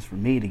the things for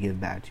me to give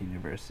back to the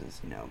universe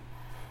is,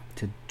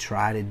 to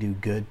try to do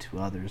good to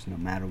others no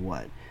matter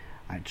what.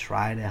 I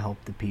try to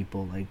help the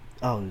people. Like,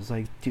 it's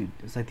like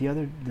the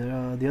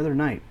other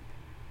night,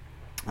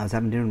 I was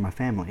having dinner with my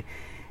family,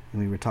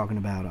 and we were talking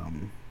about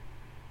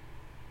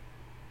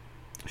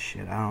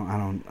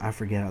I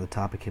forget how the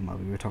topic came up.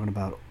 We were talking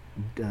about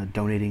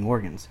donating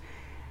organs,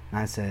 and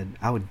I said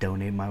I would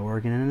donate my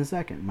organ in a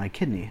second, my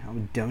kidney. I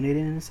would donate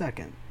it in a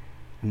second.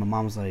 And my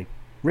mom was like,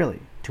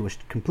 really? To a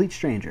complete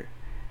stranger?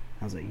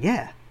 I was like,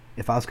 yeah.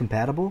 If I was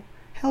compatible,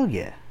 hell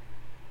yeah.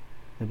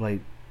 They'd be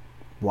like,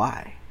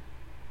 why?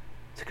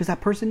 It's because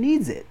that person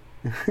needs it.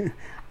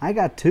 I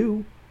got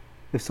two.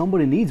 If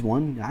somebody needs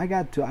one, I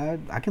got two.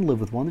 I can live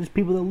with one. There's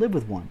people that live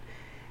with one.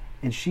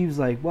 And she was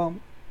like, well,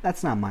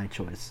 that's not my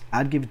choice.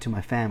 I'd give it to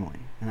my family.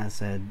 And I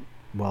said,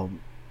 well,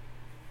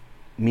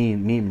 me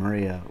and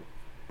Maria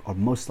are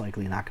most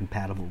likely not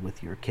compatible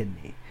with your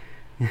kidney.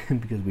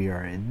 Because we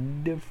have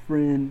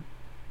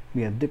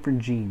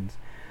different genes,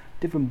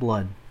 different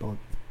blood, but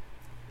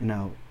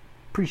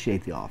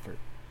appreciate the offer.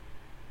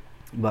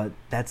 But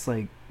that's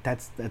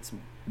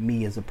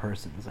me as a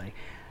person. It's like,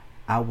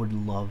 I would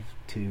love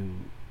to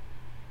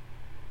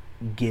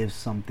give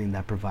something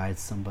that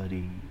provides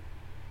somebody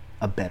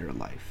a better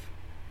life.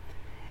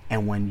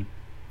 And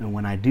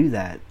when I do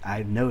that,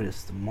 I've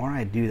noticed the more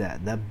I do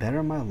that, the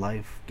better my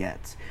life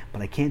gets.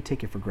 But I can't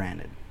take it for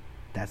granted.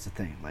 That's the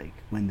thing. Like,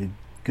 when the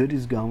good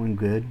is going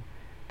good,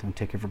 don't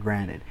take it for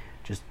granted.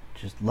 Just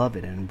love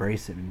it and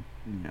embrace it, and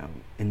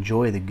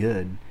enjoy the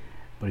good.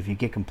 But if you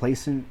get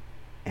complacent,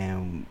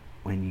 and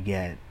when you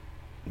get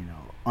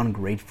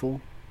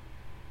ungrateful,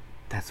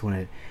 that's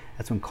when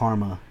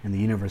karma and the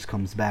universe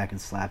comes back and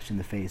slaps you in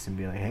the face and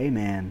be like, hey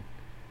man,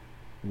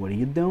 what are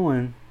you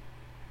doing?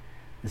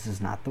 This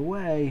is not the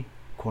way,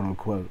 quote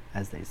unquote,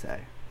 as they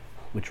say,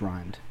 which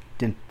rhymed.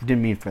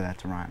 Didn't mean for that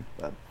to rhyme,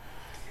 but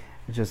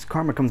it's just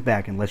karma comes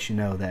back and lets you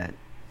know that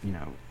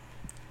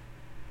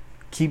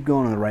keep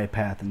going on the right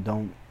path, and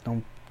don't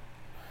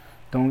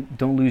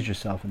lose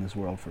yourself in this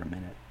world for a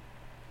minute.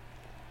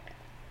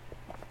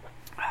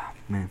 Oh,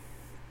 man.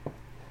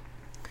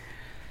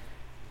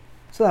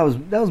 So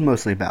that was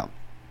mostly about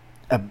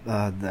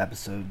the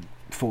episode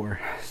 4.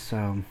 So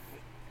I'm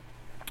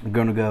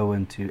going to go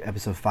into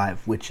episode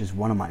 5, which is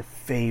one of my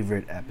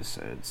favorite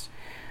episodes.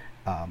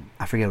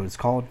 I forget what it's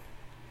called,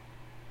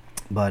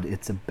 but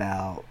it's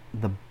about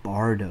the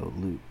BARDO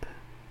loop.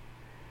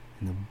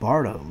 And the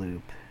BARDO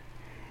loop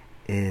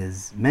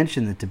is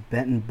mentioned in the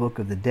Tibetan Book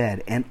of the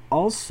Dead, and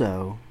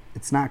also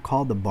it's not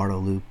called the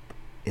BARDO loop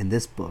in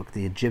this book,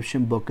 the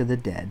Egyptian Book of the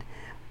Dead,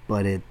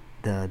 but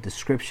the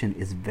description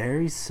is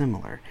very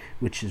similar,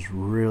 which is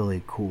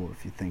really cool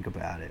if you think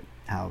about it.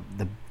 How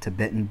the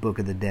Tibetan Book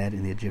of the Dead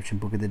and the Egyptian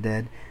Book of the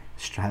Dead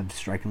have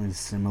strikingly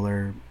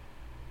similar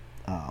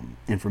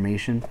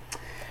information.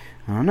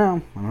 I don't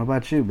know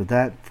about you, but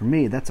that, for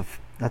me, that's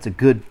a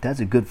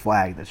good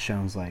flag that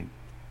shows like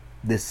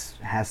this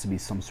has to be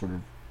some sort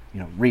of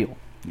real.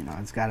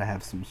 It's got to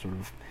have some sort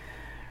of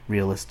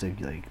realistic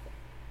like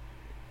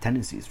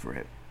tendencies for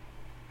it.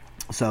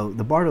 So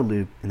the BARDO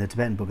loop in the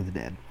Tibetan Book of the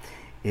Dead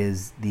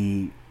is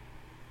the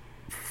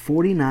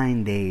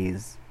 49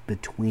 days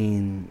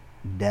between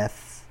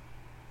death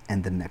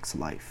and the next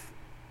life.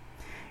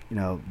 You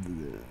know,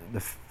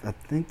 I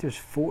think there's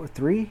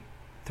three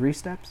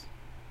steps.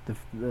 The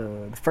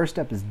first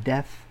step is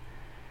death.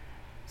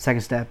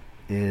 Second step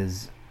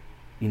is,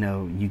 you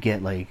know, you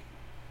get like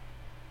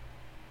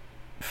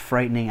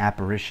frightening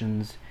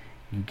apparitions.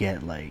 You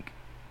get like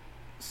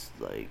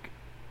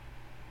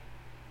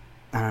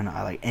I don't know,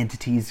 like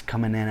entities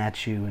coming in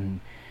at you, and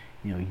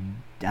you know,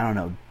 I don't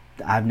know.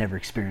 I've never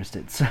experienced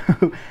it, so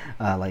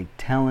like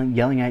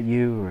yelling at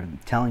you or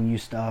telling you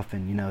stuff,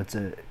 and you know, it's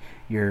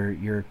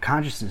your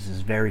consciousness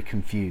is very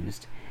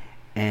confused,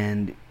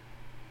 and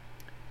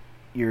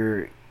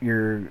your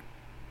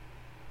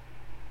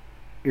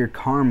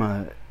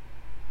karma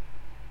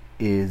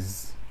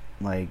is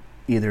like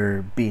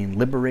either being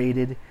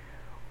liberated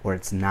or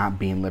it's not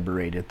being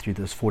liberated through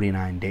those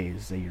 49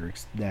 days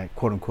that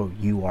quote unquote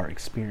you are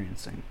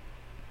experiencing.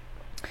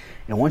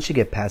 And once you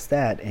get past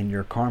that, and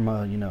your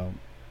karma, you know,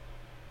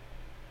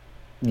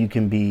 you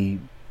can be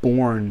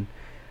born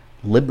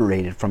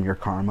liberated from your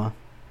karma,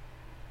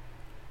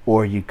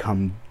 or you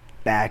come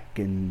back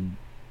and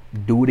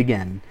do it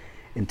again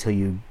until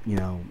you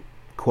know,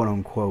 quote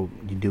unquote,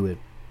 you do it,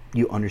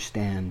 you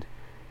understand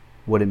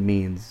what it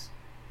means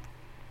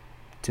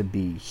to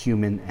be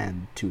human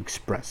and to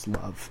express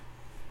love,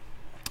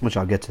 which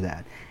I'll get to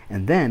that.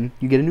 And then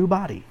you get a new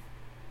body.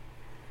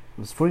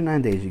 Those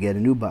 49 days, you get a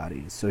new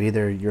body. So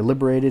either you're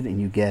liberated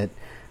and you get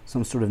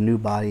some sort of new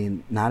body,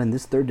 and not in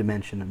this third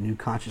dimension, a new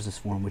consciousness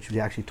form, which we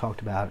actually talked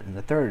about in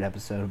the third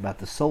episode about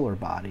the solar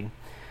body.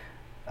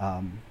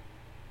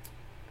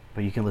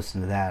 But you can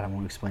listen to that. I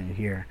won't explain it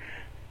here.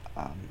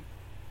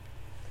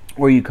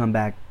 Or you come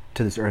back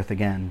to this earth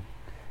again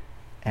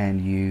and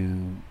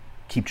you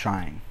keep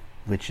trying,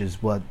 which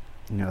is what,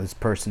 you know, this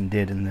person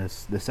did in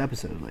this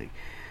episode. Like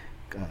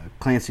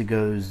Clancy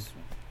goes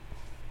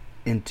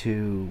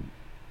into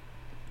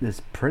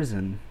this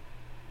prison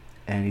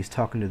and he's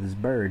talking to this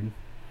bird.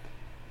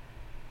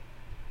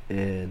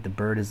 The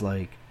bird is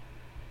like,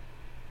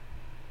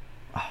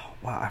 oh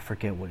wow, I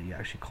forget what he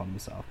actually called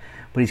himself,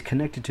 but he's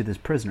connected to this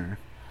prisoner,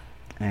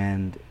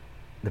 and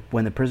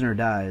when the prisoner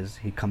dies,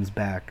 he comes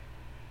back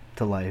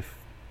to life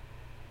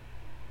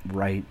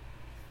right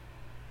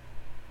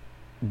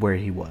where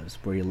he was,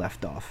 where he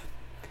left off.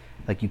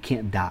 Like, you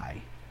can't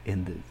die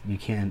you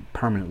can't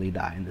permanently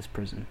die in this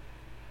prison.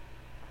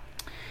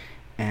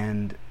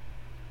 And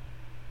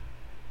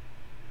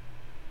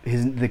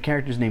the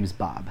character's name is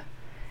Bob,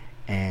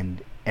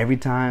 and every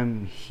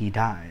time he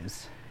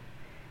dies,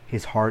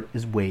 his heart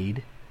is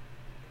weighed.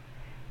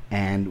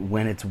 And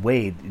when it's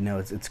weighed, you know,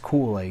 it's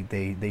cool. Like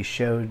they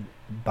showed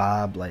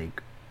Bob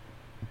like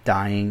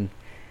dying,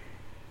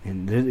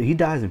 and he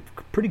dies in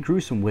pretty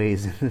gruesome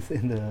ways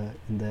in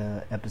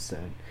the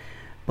episode.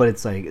 But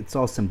it's like, it's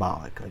all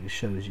symbolic. Like, it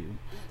shows you.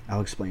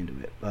 I'll explain to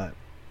it. But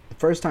the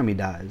first time he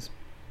dies,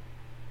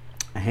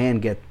 a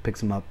hand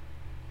picks him up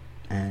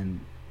and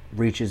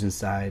reaches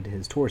inside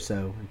his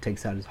torso and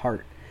takes out his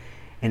heart.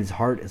 And his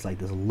heart is like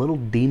this little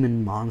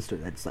demon monster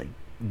that's like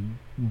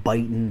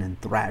biting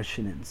and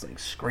thrashing, and it's like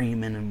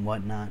screaming and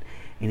whatnot.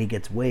 And he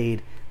gets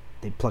weighed.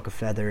 They pluck a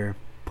feather,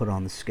 put it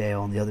on the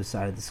scale, on the other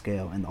side of the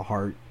scale, and the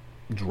heart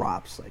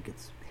drops like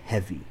it's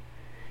heavy.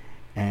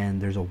 And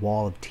there's a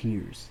wall of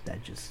tears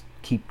that just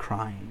keep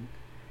crying.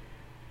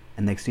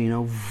 And next thing you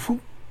know,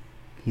 whoop,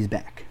 he's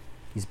back.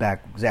 He's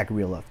back exactly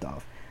where he left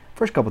off.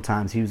 First couple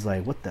times he was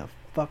like, what the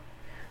fuck?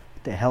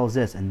 What the hell is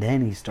this? And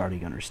then he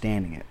started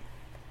understanding it.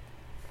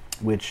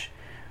 Which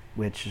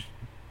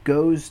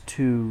goes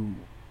to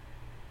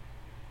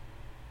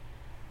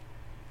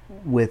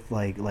with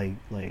like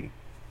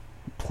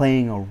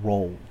playing a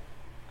role.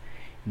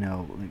 You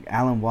know, like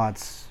Alan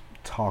Watts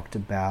talked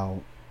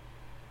about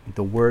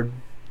the word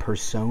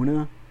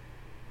persona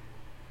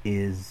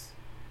is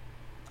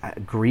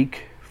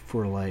Greek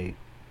for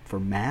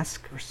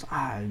mask, or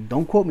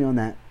don't quote me on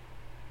that.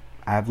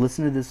 I've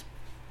listened to this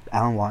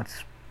Alan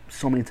Watts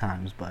so many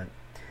times, but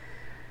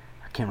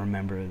I can't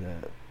remember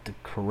the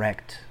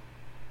correct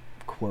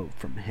quote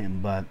from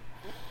him. But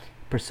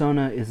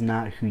persona is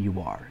not who you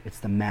are; it's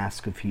the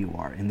mask of who you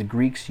are. And the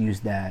Greeks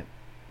used that.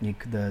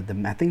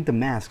 I think the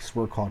masks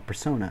were called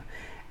persona,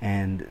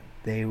 and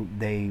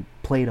they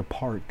played a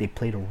part. They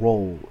played a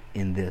role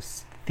in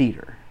this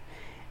theater,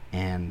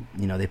 and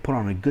you know, they put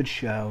on a good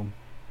show.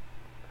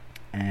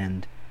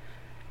 And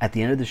at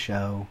the end of the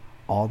show,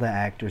 all the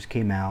actors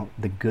came out.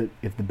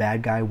 If the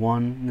bad guy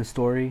won in the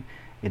story,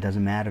 it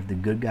doesn't matter. If the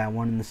good guy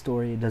won in the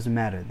story, it doesn't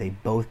matter. They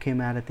both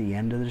came out at the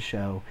end of the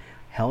show,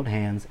 held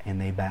hands,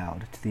 and they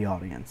bowed to the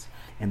audience.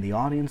 And the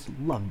audience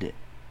loved it.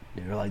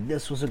 They were like,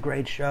 this was a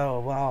great show.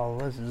 Wow,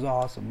 this is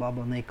awesome, blah,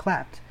 blah. And they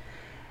clapped.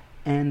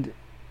 And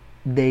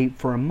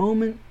for a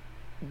moment,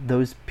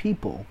 those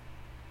people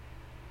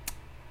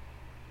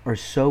are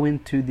so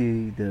into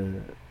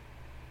the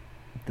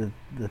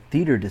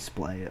theater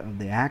display of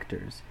the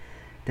actors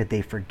that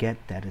they forget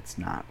that it's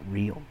not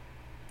real.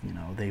 You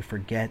know, they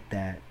forget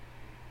that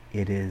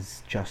it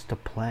is just a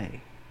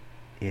play.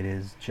 It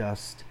is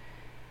just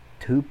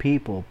two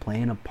people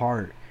playing a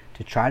part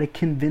to try to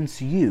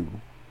convince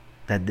you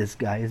that this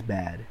guy is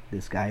bad,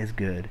 this guy is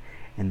good,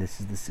 and this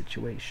is the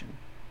situation.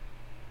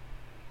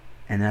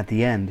 And at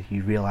the end,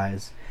 you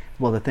realize,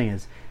 well, the thing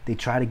is, they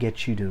try to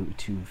get you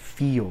to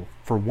feel,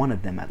 for one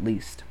of them at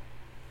least.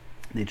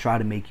 They try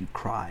to make you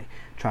cry,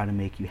 try to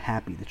make you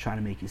happy, they try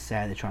to make you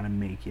sad, they try to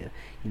make you,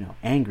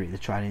 angry. They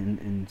try to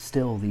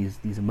instill these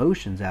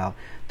emotions out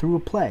through a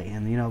play.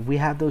 And, we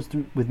have those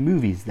with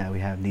movies that we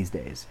have these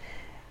days.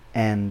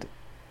 And,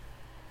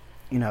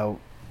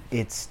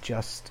 it's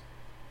just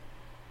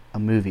a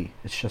movie.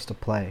 It's just a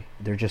play.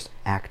 They're just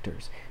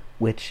actors,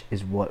 which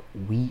is what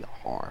we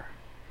are.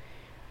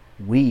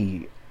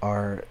 We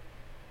are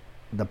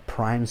the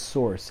prime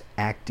source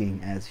acting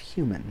as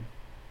human.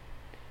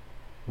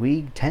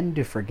 We tend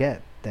to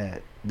forget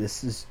that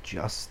this is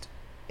just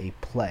a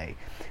play,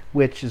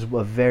 which is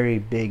very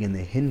big in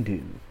the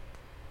Hindu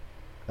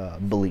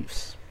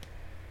beliefs.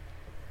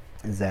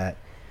 Is that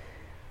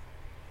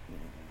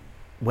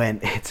when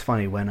it's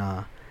funny when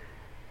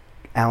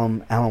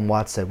Alan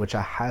Watts said, which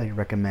I highly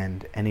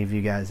recommend any of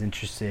you guys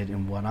interested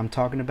in what I'm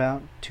talking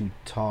about to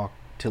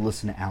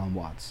listen to Alan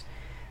Watts.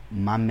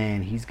 My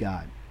man, he's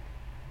got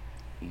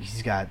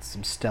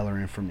some stellar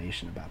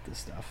information about this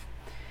stuff.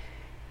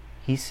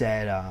 He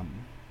said,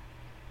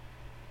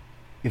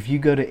 if you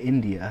go to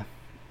India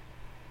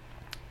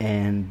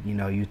and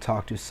you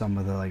talk to some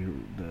of the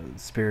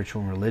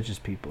spiritual and religious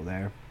people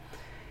there,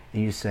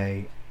 and you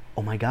say,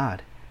 "Oh my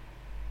God,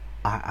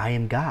 I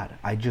am God.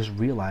 I just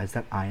realized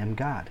that I am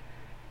God."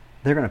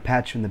 They're gonna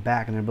pat you in the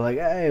back and they'll be like,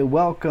 "Hey,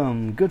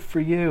 welcome. Good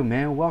for you,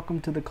 man. Welcome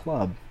to the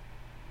club."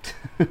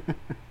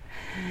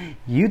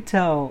 You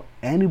tell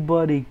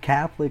anybody,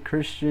 Catholic,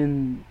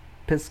 Christian,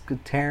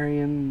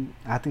 Episcopalian,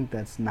 I think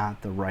that's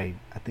not the right.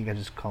 I think I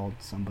just called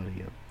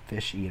somebody a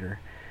fish eater.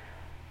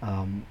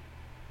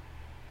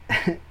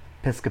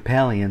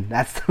 Episcopalian,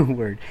 that's the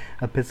word.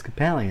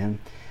 Episcopalian.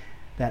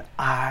 That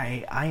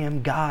I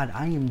am God.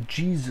 I am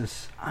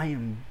Jesus. I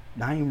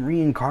am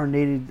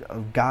reincarnated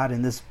of God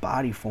in this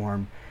body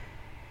form.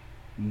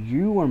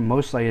 You are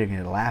most likely going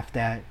to get laughed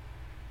at.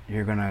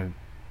 You're going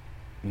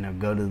to,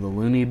 go to the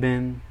loony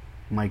bin.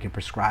 You might get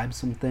prescribed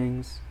some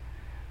things.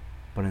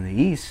 But in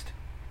the East,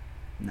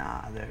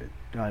 nah, they're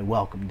like,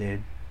 "Welcome,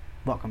 dude.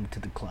 Welcome to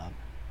the club."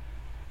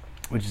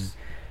 Which is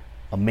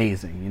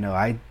amazing.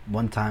 I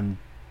one time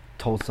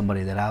told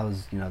somebody that I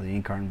was, the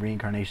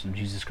reincarnation of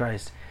Jesus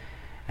Christ.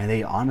 And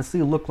they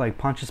honestly looked like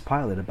Pontius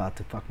Pilate about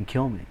to fucking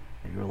kill me.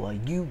 They were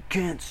like, "You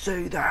can't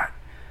say that."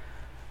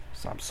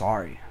 So I'm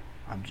sorry.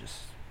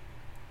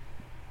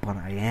 But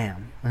I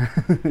am.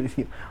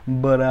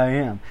 But I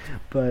am.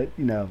 But,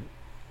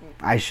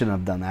 I shouldn't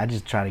have done that. I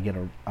just try to get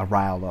a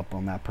riled up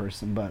on that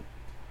person. But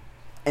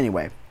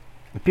anyway,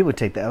 people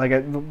take that. Like,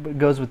 it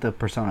goes with the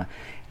persona.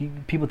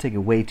 People take it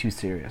way too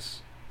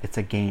serious. It's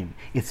a game.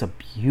 It's a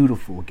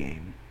beautiful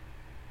game.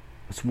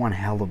 It's one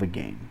hell of a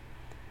game.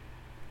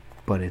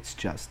 But it's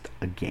just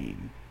a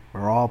game.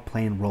 We're all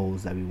playing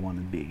roles that we want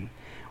to be.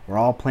 We're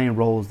all playing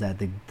roles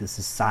that the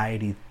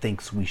society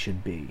thinks we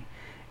should be.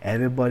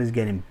 Everybody's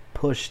getting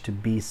pushed to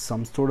be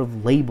some sort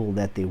of label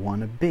that they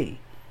want to be.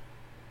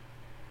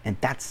 And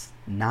that's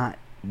not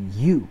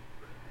you.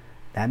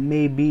 That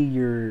may be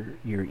your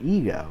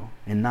ego.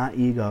 And not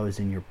ego is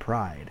in your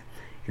pride.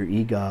 Your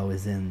ego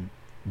is in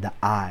the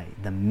I,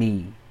 the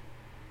me.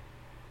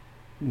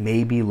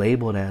 May be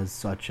labeled as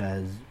such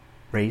as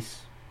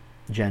race,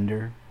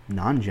 gender,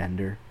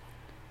 non-gender.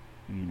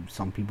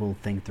 Some people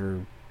think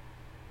they're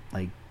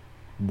like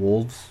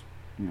wolves,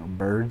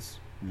 birds,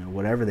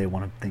 whatever they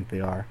want to think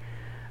they are.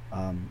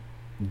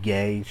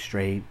 Gay,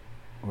 straight,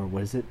 or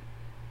what is it?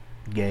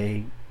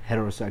 Gay,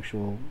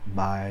 heterosexual,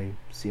 bi,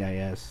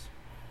 CIS.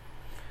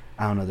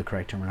 I don't know the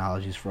correct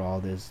terminologies for all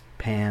this.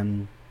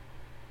 Pan,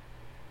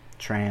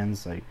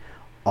 trans, like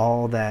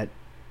all that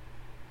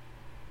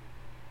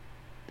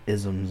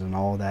isms and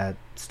all that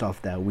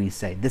stuff that we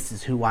say. This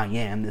is who I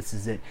am. This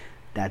is it.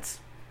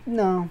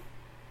 No.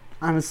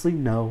 Honestly,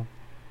 no.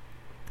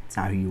 It's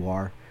not who you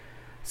are.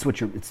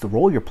 It's the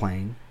role you're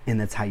playing, and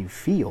that's how you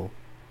feel.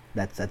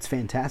 That's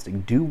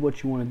fantastic. Do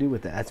what you want to do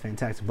with it. That's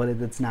fantastic. But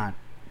it's not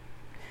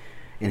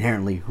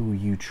inherently who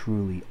you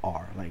truly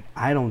are. Like,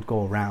 I don't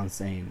go around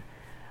saying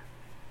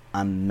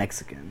I'm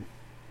Mexican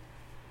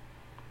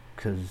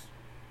because,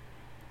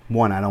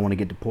 one, I don't want to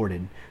get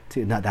deported.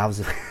 Two, that was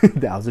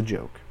a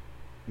joke.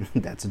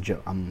 That's a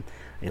joke. I'm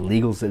a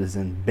legal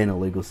citizen, been a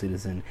legal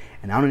citizen,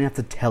 and I don't even have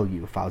to tell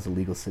you if I was a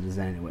legal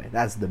citizen anyway.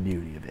 That's the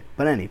beauty of it.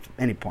 But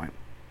any point,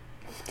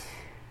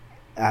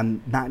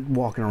 I'm not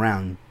walking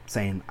around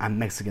saying I'm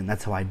Mexican.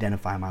 That's how I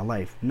identify my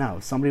life. No,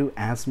 if somebody who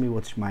asks me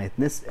what's my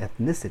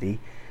ethnicity,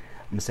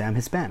 I'm gonna say I'm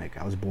Hispanic.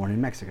 I was born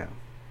in Mexico.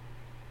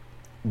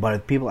 But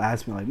if people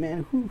ask me, like,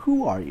 "Man,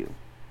 who are you?"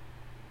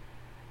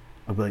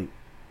 I'll be like,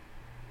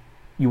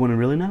 "You want to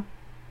really know?"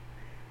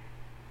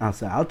 I'll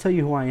say, "I'll tell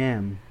you who I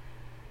am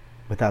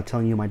without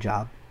telling you my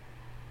job,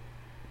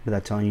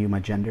 without telling you my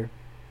gender,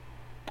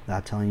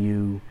 without telling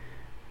you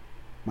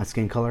my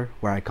skin color,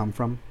 where I come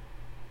from,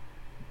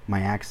 my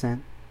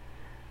accent,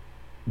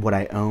 what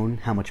I own,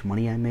 how much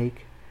money I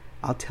make.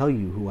 I'll tell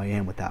you who I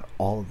am without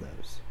all of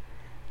those.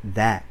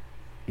 That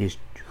is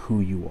who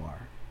you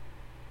are.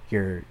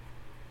 Your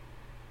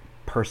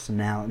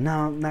personality.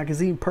 No, not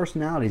because even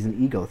personality is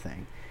an ego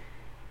thing.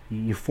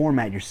 You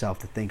format yourself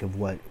to think of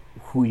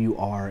who you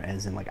are,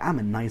 as in, like, I'm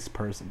a nice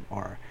person,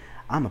 or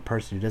I'm a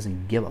person who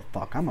doesn't give a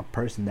fuck. I'm a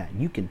person that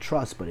you can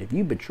trust, but if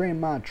you betray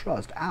my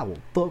trust, I will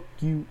fuck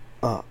you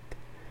up.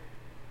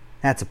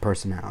 That's a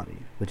personality,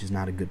 which is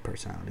not a good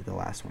personality, the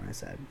last one I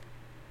said.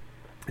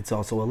 It's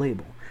also a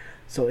label.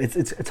 So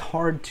it's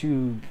hard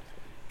to,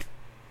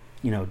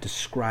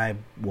 describe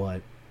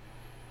what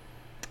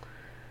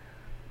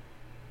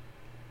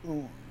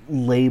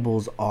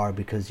labels are,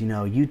 because,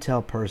 you tell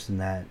a person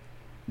that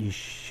you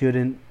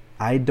shouldn't.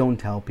 I don't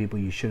tell people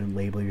you shouldn't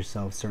label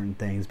yourself certain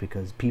things,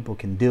 because people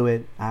can do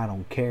it. I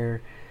don't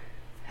care.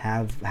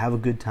 Have a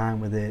good time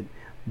with it,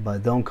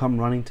 but don't come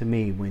running to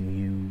me when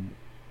you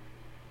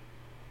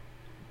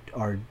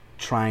are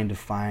trying to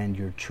find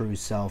your true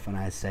self and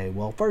I say,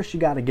 well, first you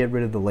got to get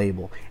rid of the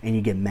label, and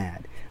you get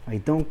mad.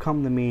 Like, don't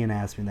come to me and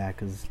ask me that,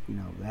 because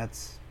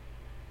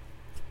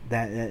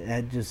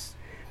that just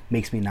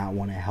makes me not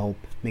want to help,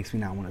 makes me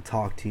not want to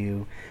talk to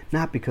you.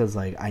 Not because,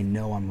 like, I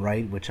know I'm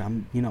right, which I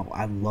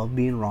love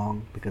being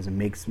wrong, because it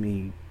makes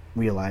me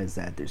realize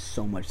that there's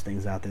so much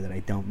things out there that I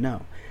don't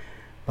know.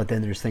 But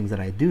then there's things that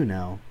I do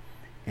know,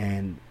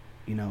 and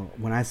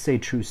when I say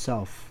true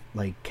self,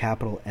 like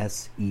capital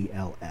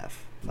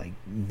SELF, like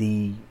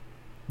the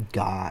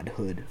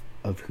godhood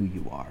of who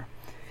you are.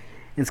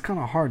 It's kind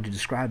of hard to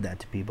describe that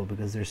to people,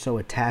 because they're so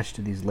attached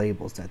to these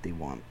labels that they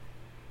want,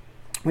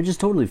 which is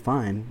totally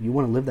fine. You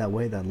want to live that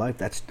way, that life,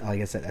 that's,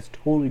 like I said, that's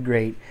totally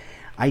great.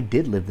 I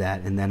did live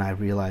that, and then I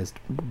realized,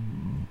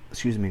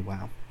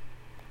 wow,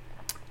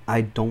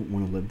 I don't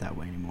want to live that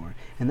way anymore,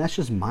 and that's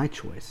just my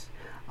choice.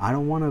 I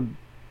don't want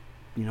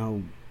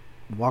to,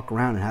 walk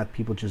around and have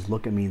people just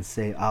look at me and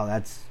say, oh,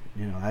 that's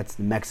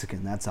the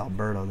Mexican, that's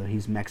Alberto, that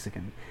he's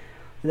Mexican.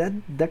 That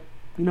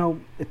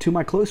to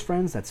my close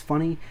friends, that's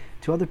funny.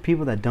 To other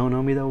people that don't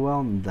know me that well,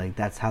 and like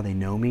that's how they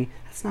know me,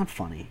 that's not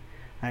funny.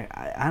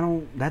 I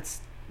don't.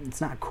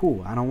 It's not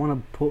cool. I don't want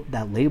to put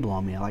that label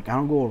on me. Like, I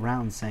don't go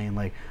around saying,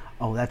 like,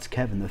 oh, that's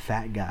Kevin, the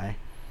fat guy.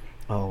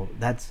 Oh,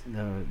 that's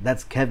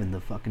Kevin,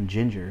 the fucking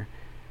ginger.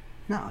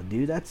 No,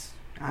 dude,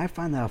 I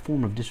find that a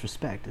form of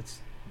disrespect.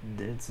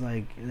 It's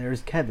like,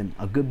 there's Kevin,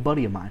 a good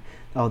buddy of mine.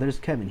 Oh, there's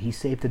Kevin, he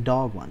saved a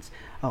dog once.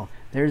 Oh,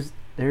 there's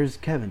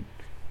Kevin,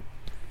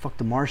 fucked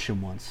a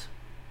Martian once.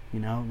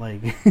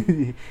 Like,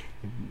 if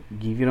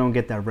you don't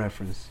get that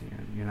reference,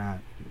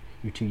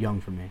 you're too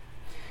young for me.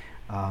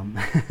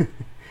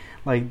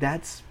 Like,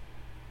 that's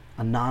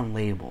a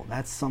non-label.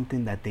 That's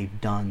something that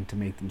they've done to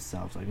make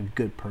themselves like a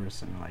good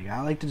person. Like,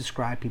 I like to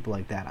describe people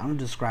like that. I don't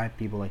describe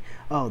people like,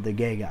 oh, the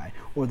gay guy,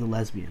 or the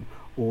lesbian,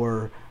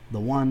 or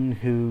the one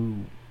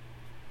who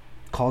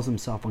calls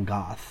himself a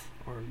goth,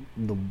 or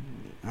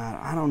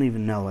I don't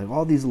even know, like,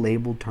 all these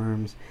labeled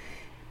terms.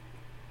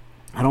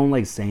 I don't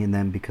like saying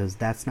them, because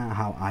that's not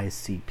how I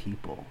see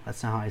people.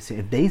 That's not how I see.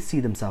 If they see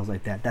themselves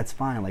like that, that's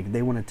fine. Like, if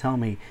they want to tell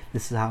me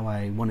this is how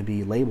I want to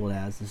be labeled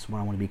as, this is what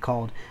I want to be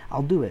called,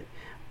 I'll do it.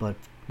 But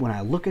when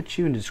I look at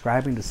you and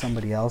describing to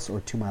somebody else,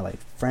 or to my, like,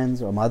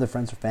 friends, or my other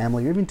friends or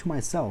family, or even to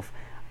myself,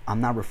 I'm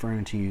not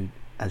referring to you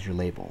as your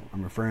label.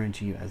 I'm referring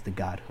to you as the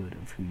godhood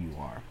of who you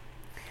are,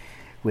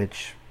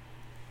 which,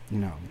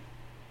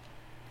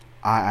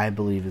 I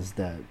believe is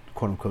the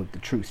quote unquote the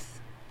truth.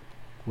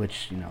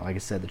 Which, like I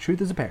said, the truth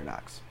is a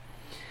paradox.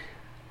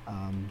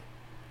 When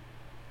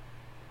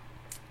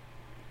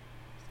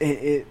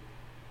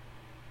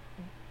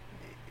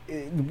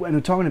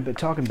I'm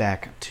talking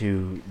back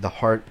to the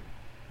heart,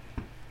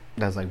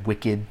 that's like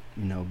wicked,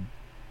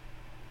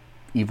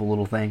 evil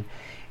little thing.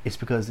 It's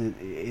because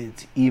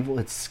it's evil.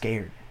 It's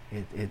scared.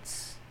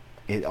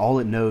 It all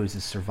it knows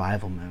is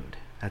survival mode.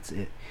 That's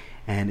it.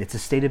 And it's a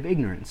state of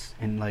ignorance.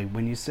 And like,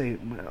 when you say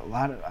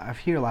I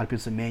hear a lot of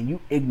people say, "Man,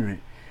 you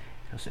ignorant."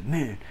 I said,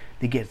 man,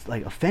 they get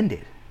like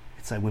offended.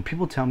 It's like, when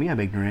people tell me I'm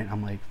ignorant,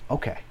 I'm like,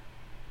 okay,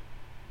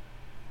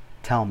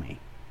 tell me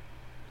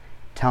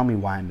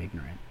why I'm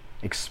ignorant.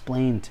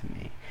 Explain to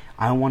me.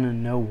 I want to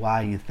know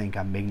why you think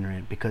I'm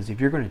ignorant, because if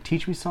you're going to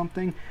teach me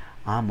something,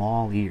 I'm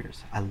all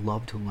ears. I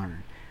love to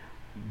learn.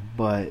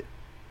 But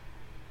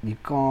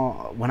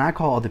when I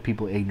call other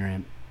people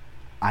ignorant,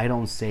 I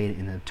don't say it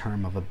in a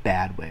term of a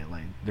bad way,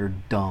 like they're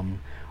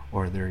dumb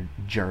or they're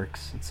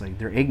jerks. It's like,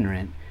 they're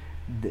ignorant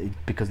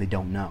because they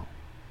don't know.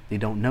 They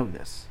don't know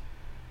this.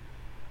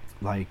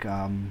 Like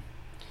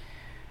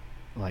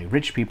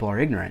rich people are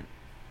ignorant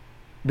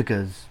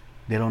because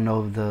they don't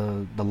know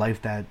the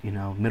life that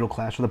middle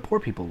class or the poor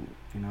people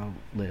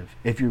live.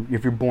 If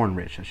you're born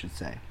rich, I should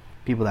say.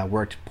 People that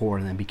worked poor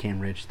and then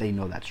became rich, they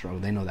know that struggle.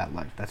 They know that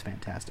life. That's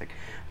fantastic.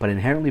 But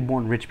inherently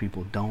born rich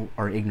people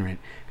are ignorant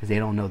because they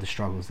don't know the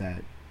struggles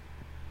that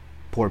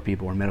poor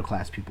people or middle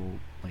class people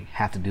like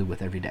have to deal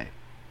with every day.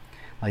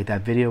 Like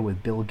that video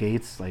with Bill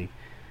Gates, like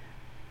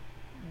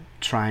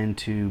trying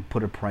to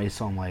put a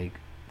price on like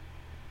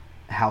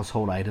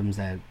household items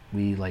that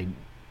we like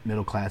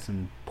middle class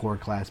and poor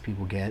class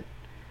people get.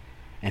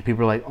 And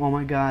people are like, oh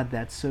my god,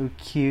 that's so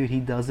cute,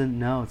 he doesn't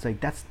know. It's like,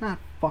 that's not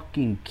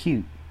fucking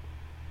cute.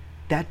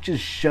 That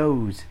just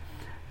shows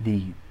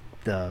the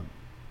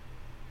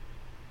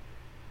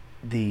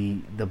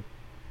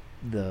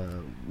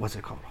what's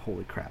it called?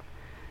 Holy crap.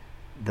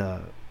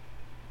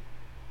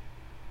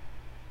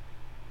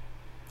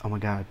 Oh my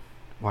god,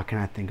 why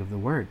can't I think of the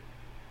word?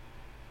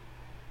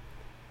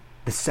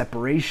 The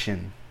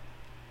separation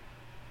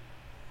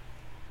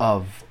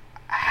of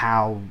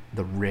how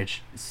the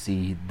rich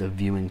see the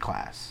viewing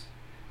class,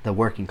 the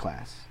working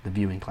class, the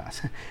viewing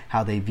class,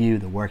 how they view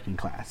the working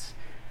class.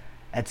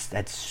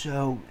 That's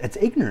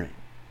ignorant,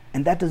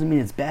 and that doesn't mean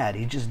it's bad.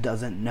 He just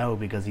doesn't know,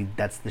 because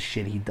that's the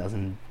shit he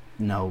doesn't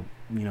know,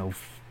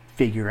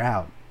 figure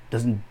out,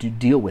 doesn't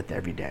deal with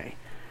every day.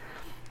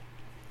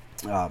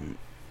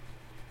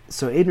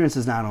 So ignorance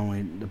is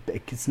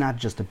it's not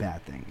just a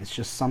bad thing. It's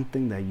just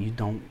something that you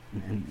don't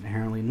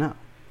inherently know.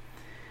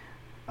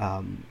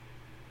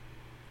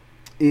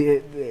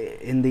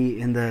 In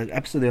the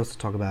episode, they also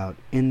talk about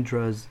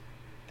Indra's,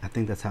 I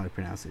think that's how I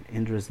pronounce it,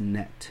 Indra's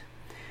net,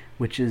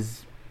 which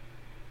is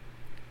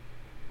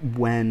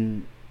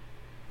when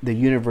the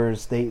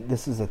universe,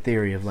 this is a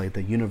theory of like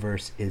the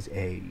universe is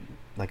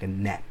like a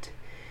net,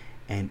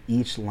 and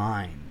each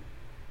line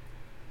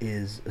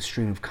is a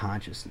stream of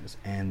consciousness,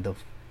 and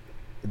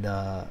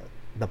the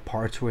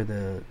parts where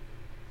the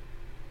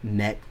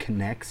net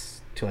connects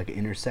to like an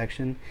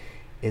intersection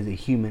is a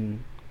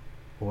human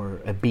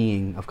or a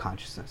being of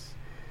consciousness.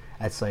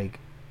 That's like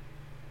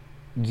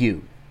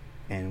you,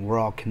 and we're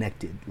all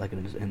connected like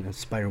in a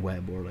spider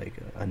web or like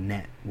a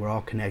net. We're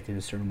all connected in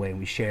a certain way, and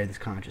we share this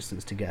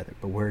consciousness together,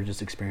 but we're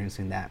just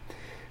experiencing that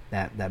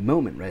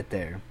moment right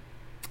there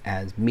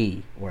as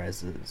me, or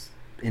as an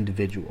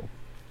individual.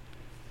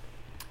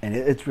 And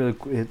it's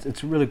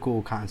a really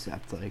cool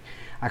concept. Like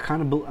I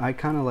kind of like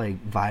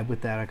vibe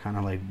with that. I kind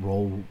of like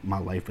roll my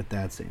life with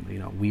that, saying,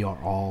 we are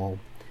all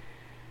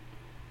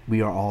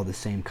the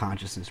same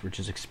consciousness. We're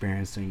just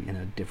experiencing in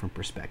a different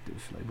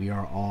perspective. Like we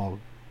are all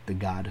the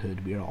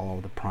godhood. We are all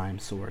the prime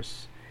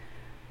source,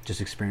 just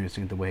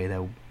experiencing it the way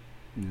that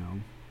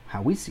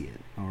how we see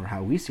it, or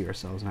how we see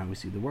ourselves, and how we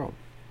see the world.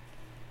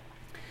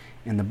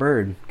 And the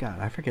bird, God,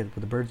 I forget what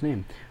the bird's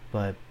name,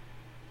 but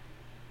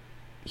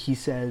he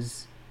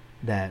says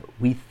that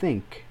we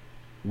think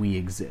we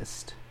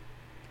exist,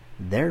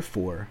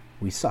 therefore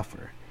we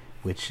suffer,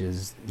 which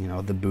is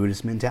the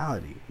Buddhist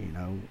mentality.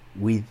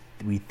 We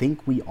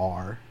think we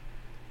are,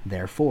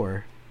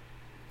 therefore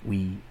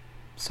we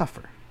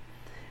suffer.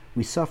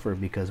 We suffer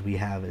because we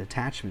have an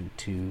attachment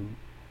to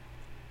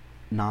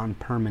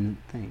non-permanent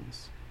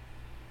things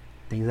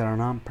that are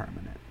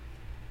non-permanent,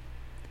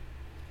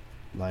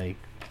 like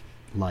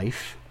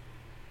life,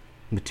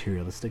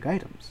 materialistic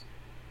items,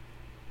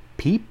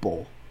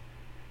 people,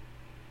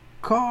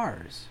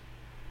 cars,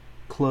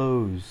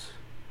 clothes,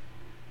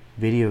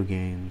 video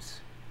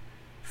games,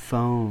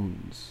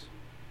 phones,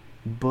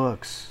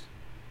 books,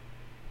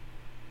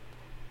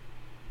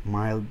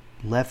 my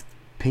left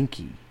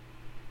pinky.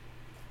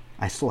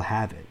 I still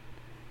have it,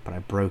 but I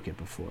broke it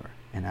before,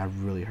 and I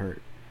really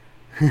hurt.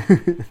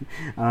 I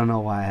don't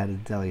know why I had to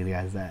tell you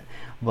guys that,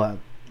 but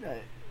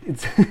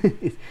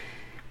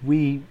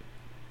we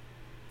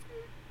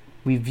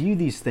view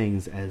these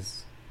things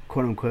as,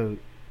 quote unquote,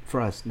 for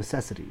us,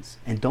 necessities.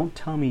 And don't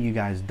tell me you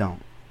guys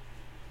don't.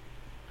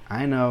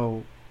 I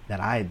know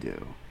that I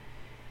do,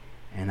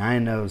 and I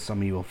know some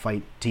of you will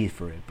fight teeth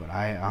for it, but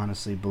I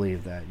honestly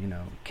believe that,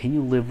 can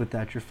you live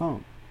without your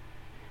phone?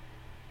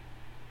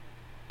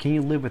 Can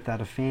you live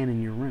without a fan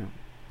in your room?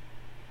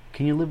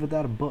 Can you live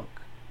without a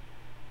book?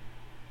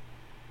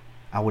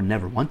 I would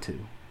never want to.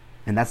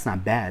 And that's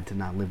not bad, to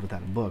not live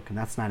without a book. And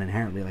that's not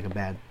inherently like a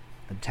bad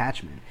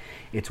attachment.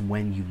 It's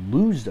when you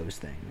lose those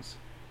things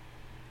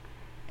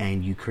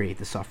and you create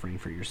the suffering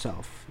for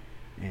yourself.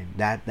 And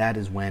that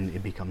is when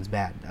it becomes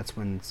bad. That's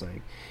when it's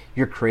like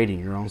you're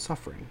creating your own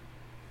suffering.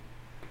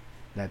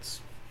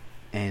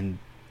 And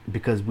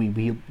because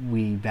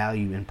we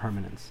value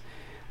impermanence,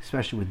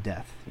 especially with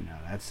death.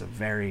 That's a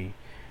very,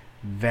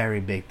 very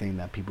big thing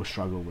that people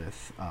struggle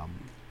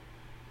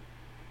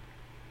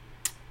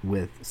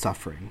with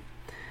suffering.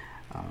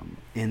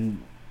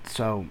 And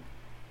so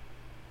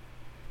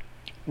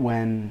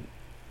when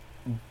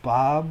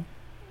Bob,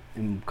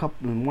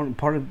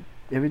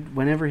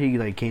 whenever he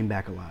like came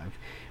back alive,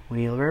 when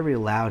he ever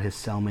allowed his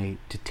cellmate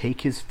to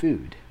take his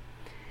food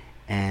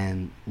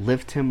and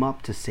lift him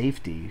up to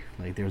safety,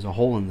 like there was a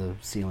hole in the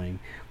ceiling,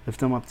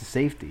 lift him up to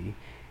safety,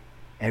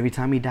 every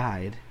time he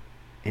died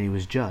and he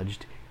was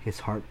judged,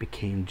 his heart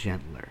became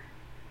gentler.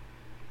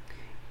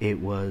 It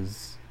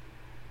was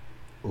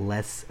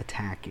less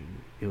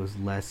attacking. It was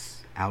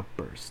less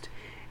outburst.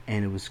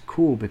 And it was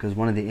cool because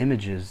one of the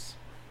images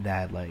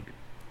that like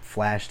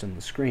flashed on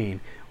the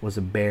screen was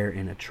a bear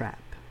in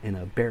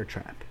a bear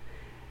trap.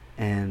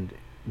 And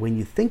when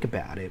you think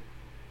about it,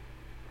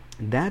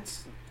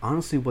 that's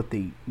honestly what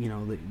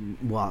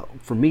well,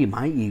 for me,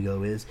 my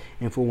ego is,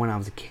 and for when I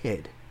was a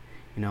kid,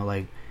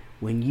 like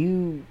when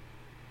you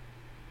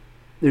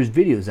there's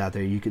videos out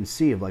there you can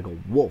see of like a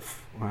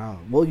wolf.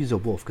 We'll use a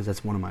wolf because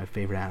that's one of my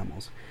favorite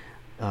animals.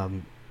 A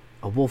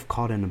wolf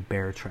caught in a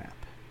bear trap,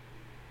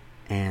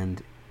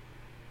 and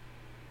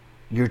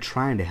you're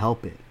trying to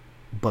help it,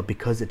 but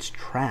because it's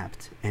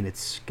trapped and it's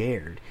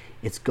scared,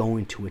 it's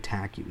going to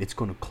attack you. It's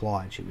going to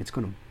claw at you. It's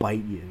going to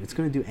bite you. It's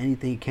going to do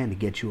anything it can to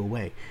get you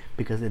away,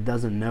 because it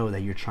doesn't know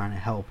that you're trying to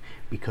help,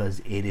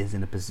 because it is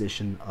in a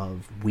position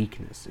of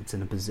weakness. It's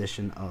in a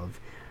position of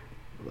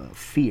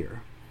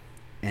fear.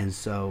 And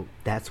so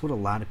that's what a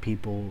lot of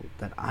people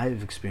that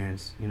I've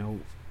experienced,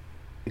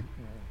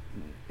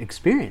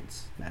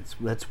 experience.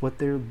 That's what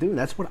they're doing.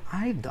 That's what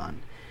I've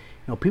done.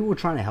 People were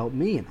trying to help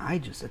me, and I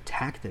just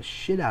attacked the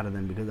shit out of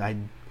them because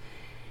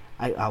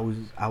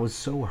I was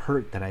so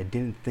hurt that I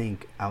didn't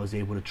think I was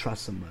able to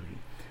trust somebody.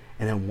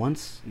 And then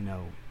once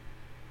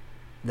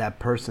that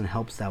person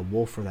helps that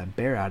wolf or that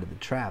bear out of the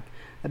trap,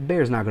 that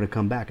bear's not going to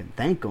come back and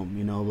thank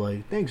them.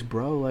 Like, thanks,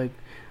 bro. Like,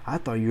 I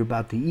thought you were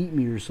about to eat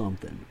me or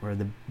something. Or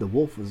the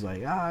wolf was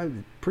like, I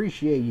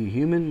appreciate you,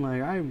 human.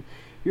 Like,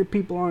 your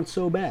people aren't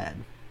so bad.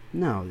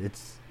 No,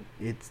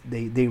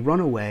 they run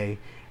away,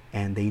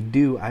 and they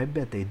do. I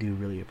bet they do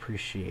really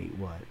appreciate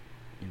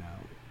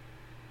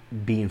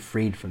being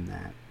freed from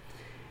that.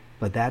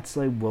 But that's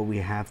like what we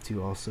have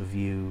to also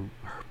view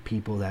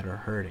people that are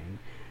hurting,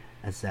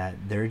 as that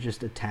they're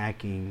just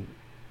attacking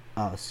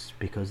us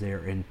because they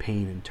are in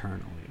pain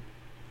internally.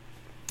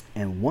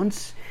 And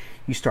once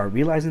you start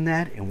realizing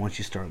that, and once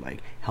you start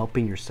like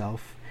helping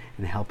yourself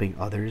and helping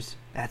others,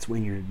 that's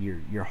when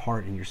your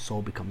heart and your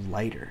soul becomes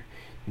lighter.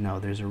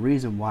 There's a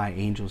reason why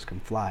angels can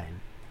fly.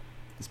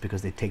 It's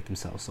because they take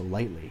themselves so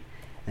lightly.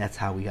 And that's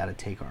how we got to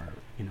take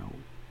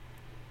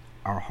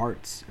our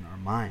hearts and our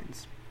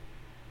minds.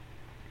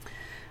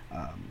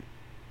 I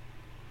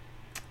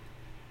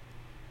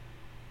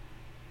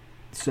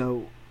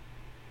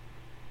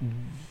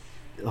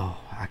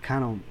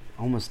kind of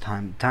almost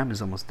time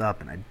is almost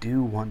up, and I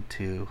do want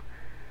to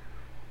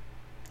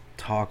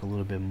talk a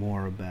little bit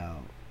more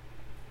about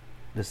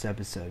this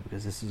episode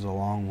because this is a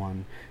long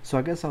one. So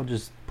I guess I'll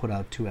just put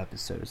out 2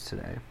 episodes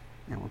today,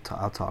 and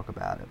I'll talk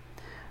about it.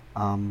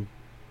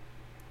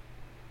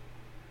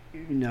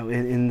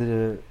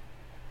 In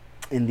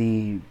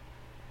the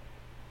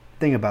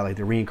thing about like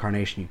the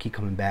reincarnation, you keep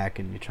coming back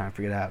and you're trying to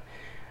figure it out.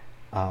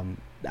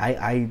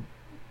 I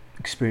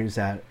experienced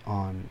that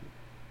on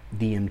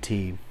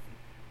DMT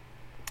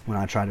when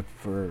I tried it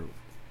for, I'm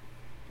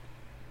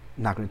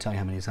not going to tell you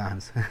how many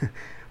times, but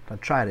I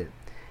tried it,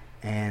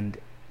 and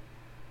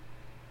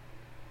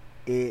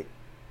it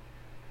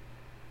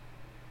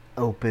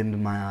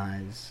opened my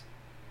eyes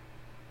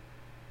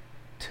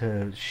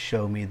to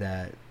show me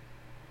that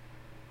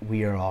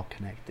we are all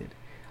connected.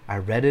 I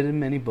read it in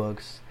many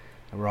books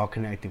that we're all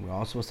connected, we're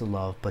all supposed to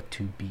love, but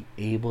to be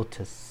able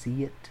to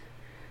see it,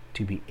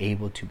 to be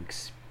able to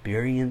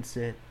experience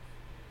it,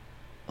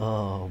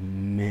 oh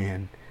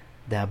man,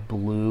 that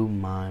blew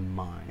my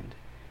mind.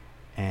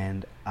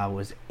 And I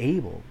was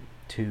able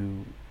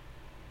to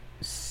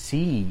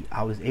see,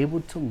 I was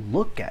able to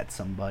look at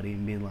somebody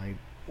and be like,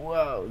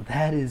 whoa,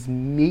 that is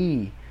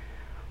me.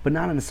 But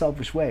not in a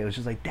selfish way. It was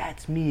just like,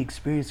 that's me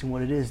experiencing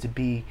what it is to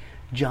be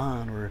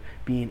John, or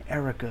being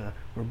Erica,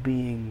 or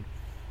being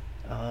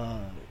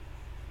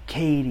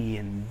Katie,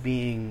 and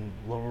being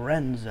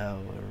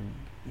Lorenzo, or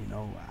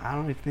I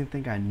don't even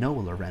think I know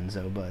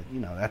Lorenzo, but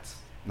that's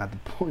not the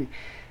point.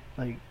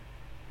 Like,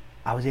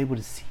 I was able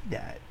to see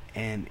that,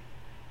 and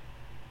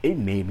it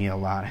made me a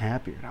lot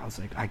happier. And I was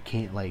like, I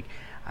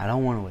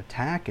don't want to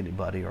attack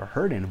anybody or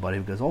hurt anybody,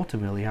 because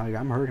ultimately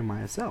I'm hurting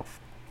myself.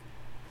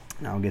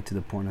 And I'll get to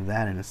the point of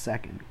that in a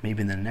second,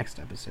 maybe in the next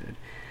episode.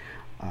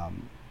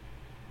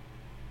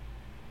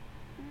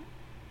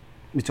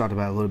 We talked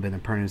about a little bit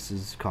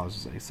impermanence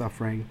causes like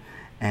suffering,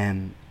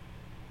 and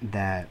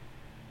that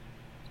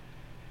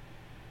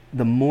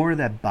the more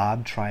that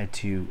Bob tried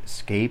to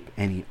escape,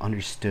 and he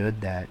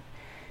understood that,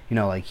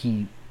 like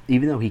even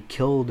though he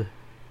killed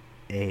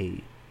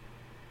what's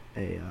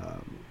it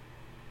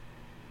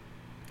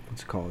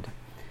called,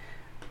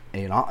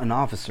 an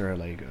officer,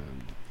 like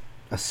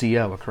a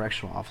CO, a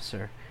correctional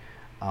officer,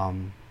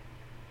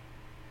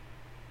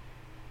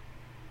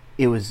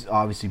 it was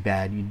obviously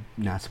bad. You're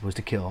not supposed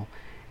to kill.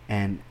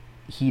 And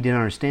he didn't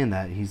understand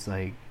that. He's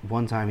like,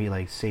 one time he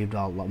like saved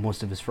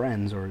most of his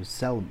friends or his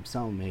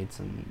cellmates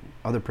and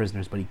other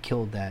prisoners, but he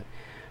killed that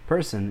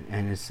person.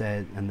 And it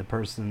said, and the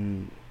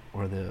person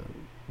or the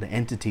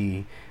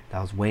entity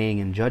that was weighing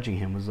and judging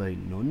him was like,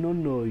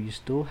 no, you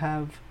still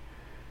have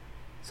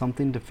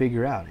something to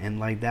figure out. And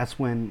like, that's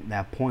when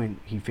that point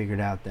he figured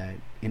out that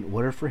in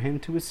order for him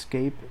to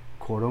escape,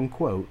 quote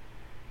unquote,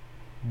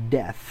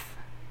 death,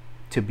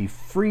 to be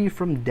free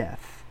from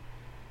death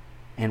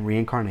and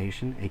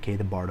reincarnation, aka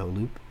the BARDO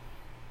loop,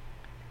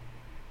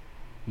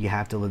 you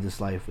have to live this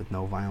life with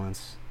no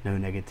violence, no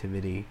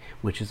negativity,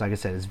 which is, like I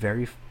said, is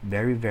very,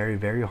 very, very,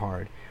 very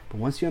hard. But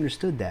once you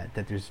understood that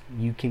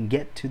you can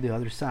get to the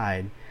other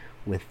side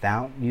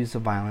without use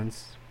of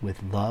violence,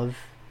 with love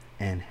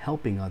and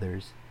helping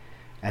others,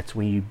 That's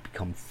when you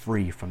become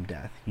free from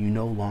death. You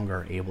no longer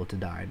are able to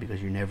die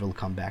because you never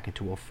come back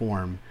into a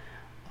form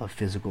of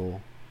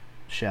physical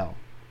shell.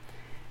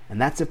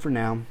 And that's it for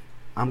now.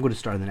 I'm going to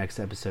start the next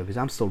episode because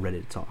I'm still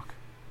ready to talk.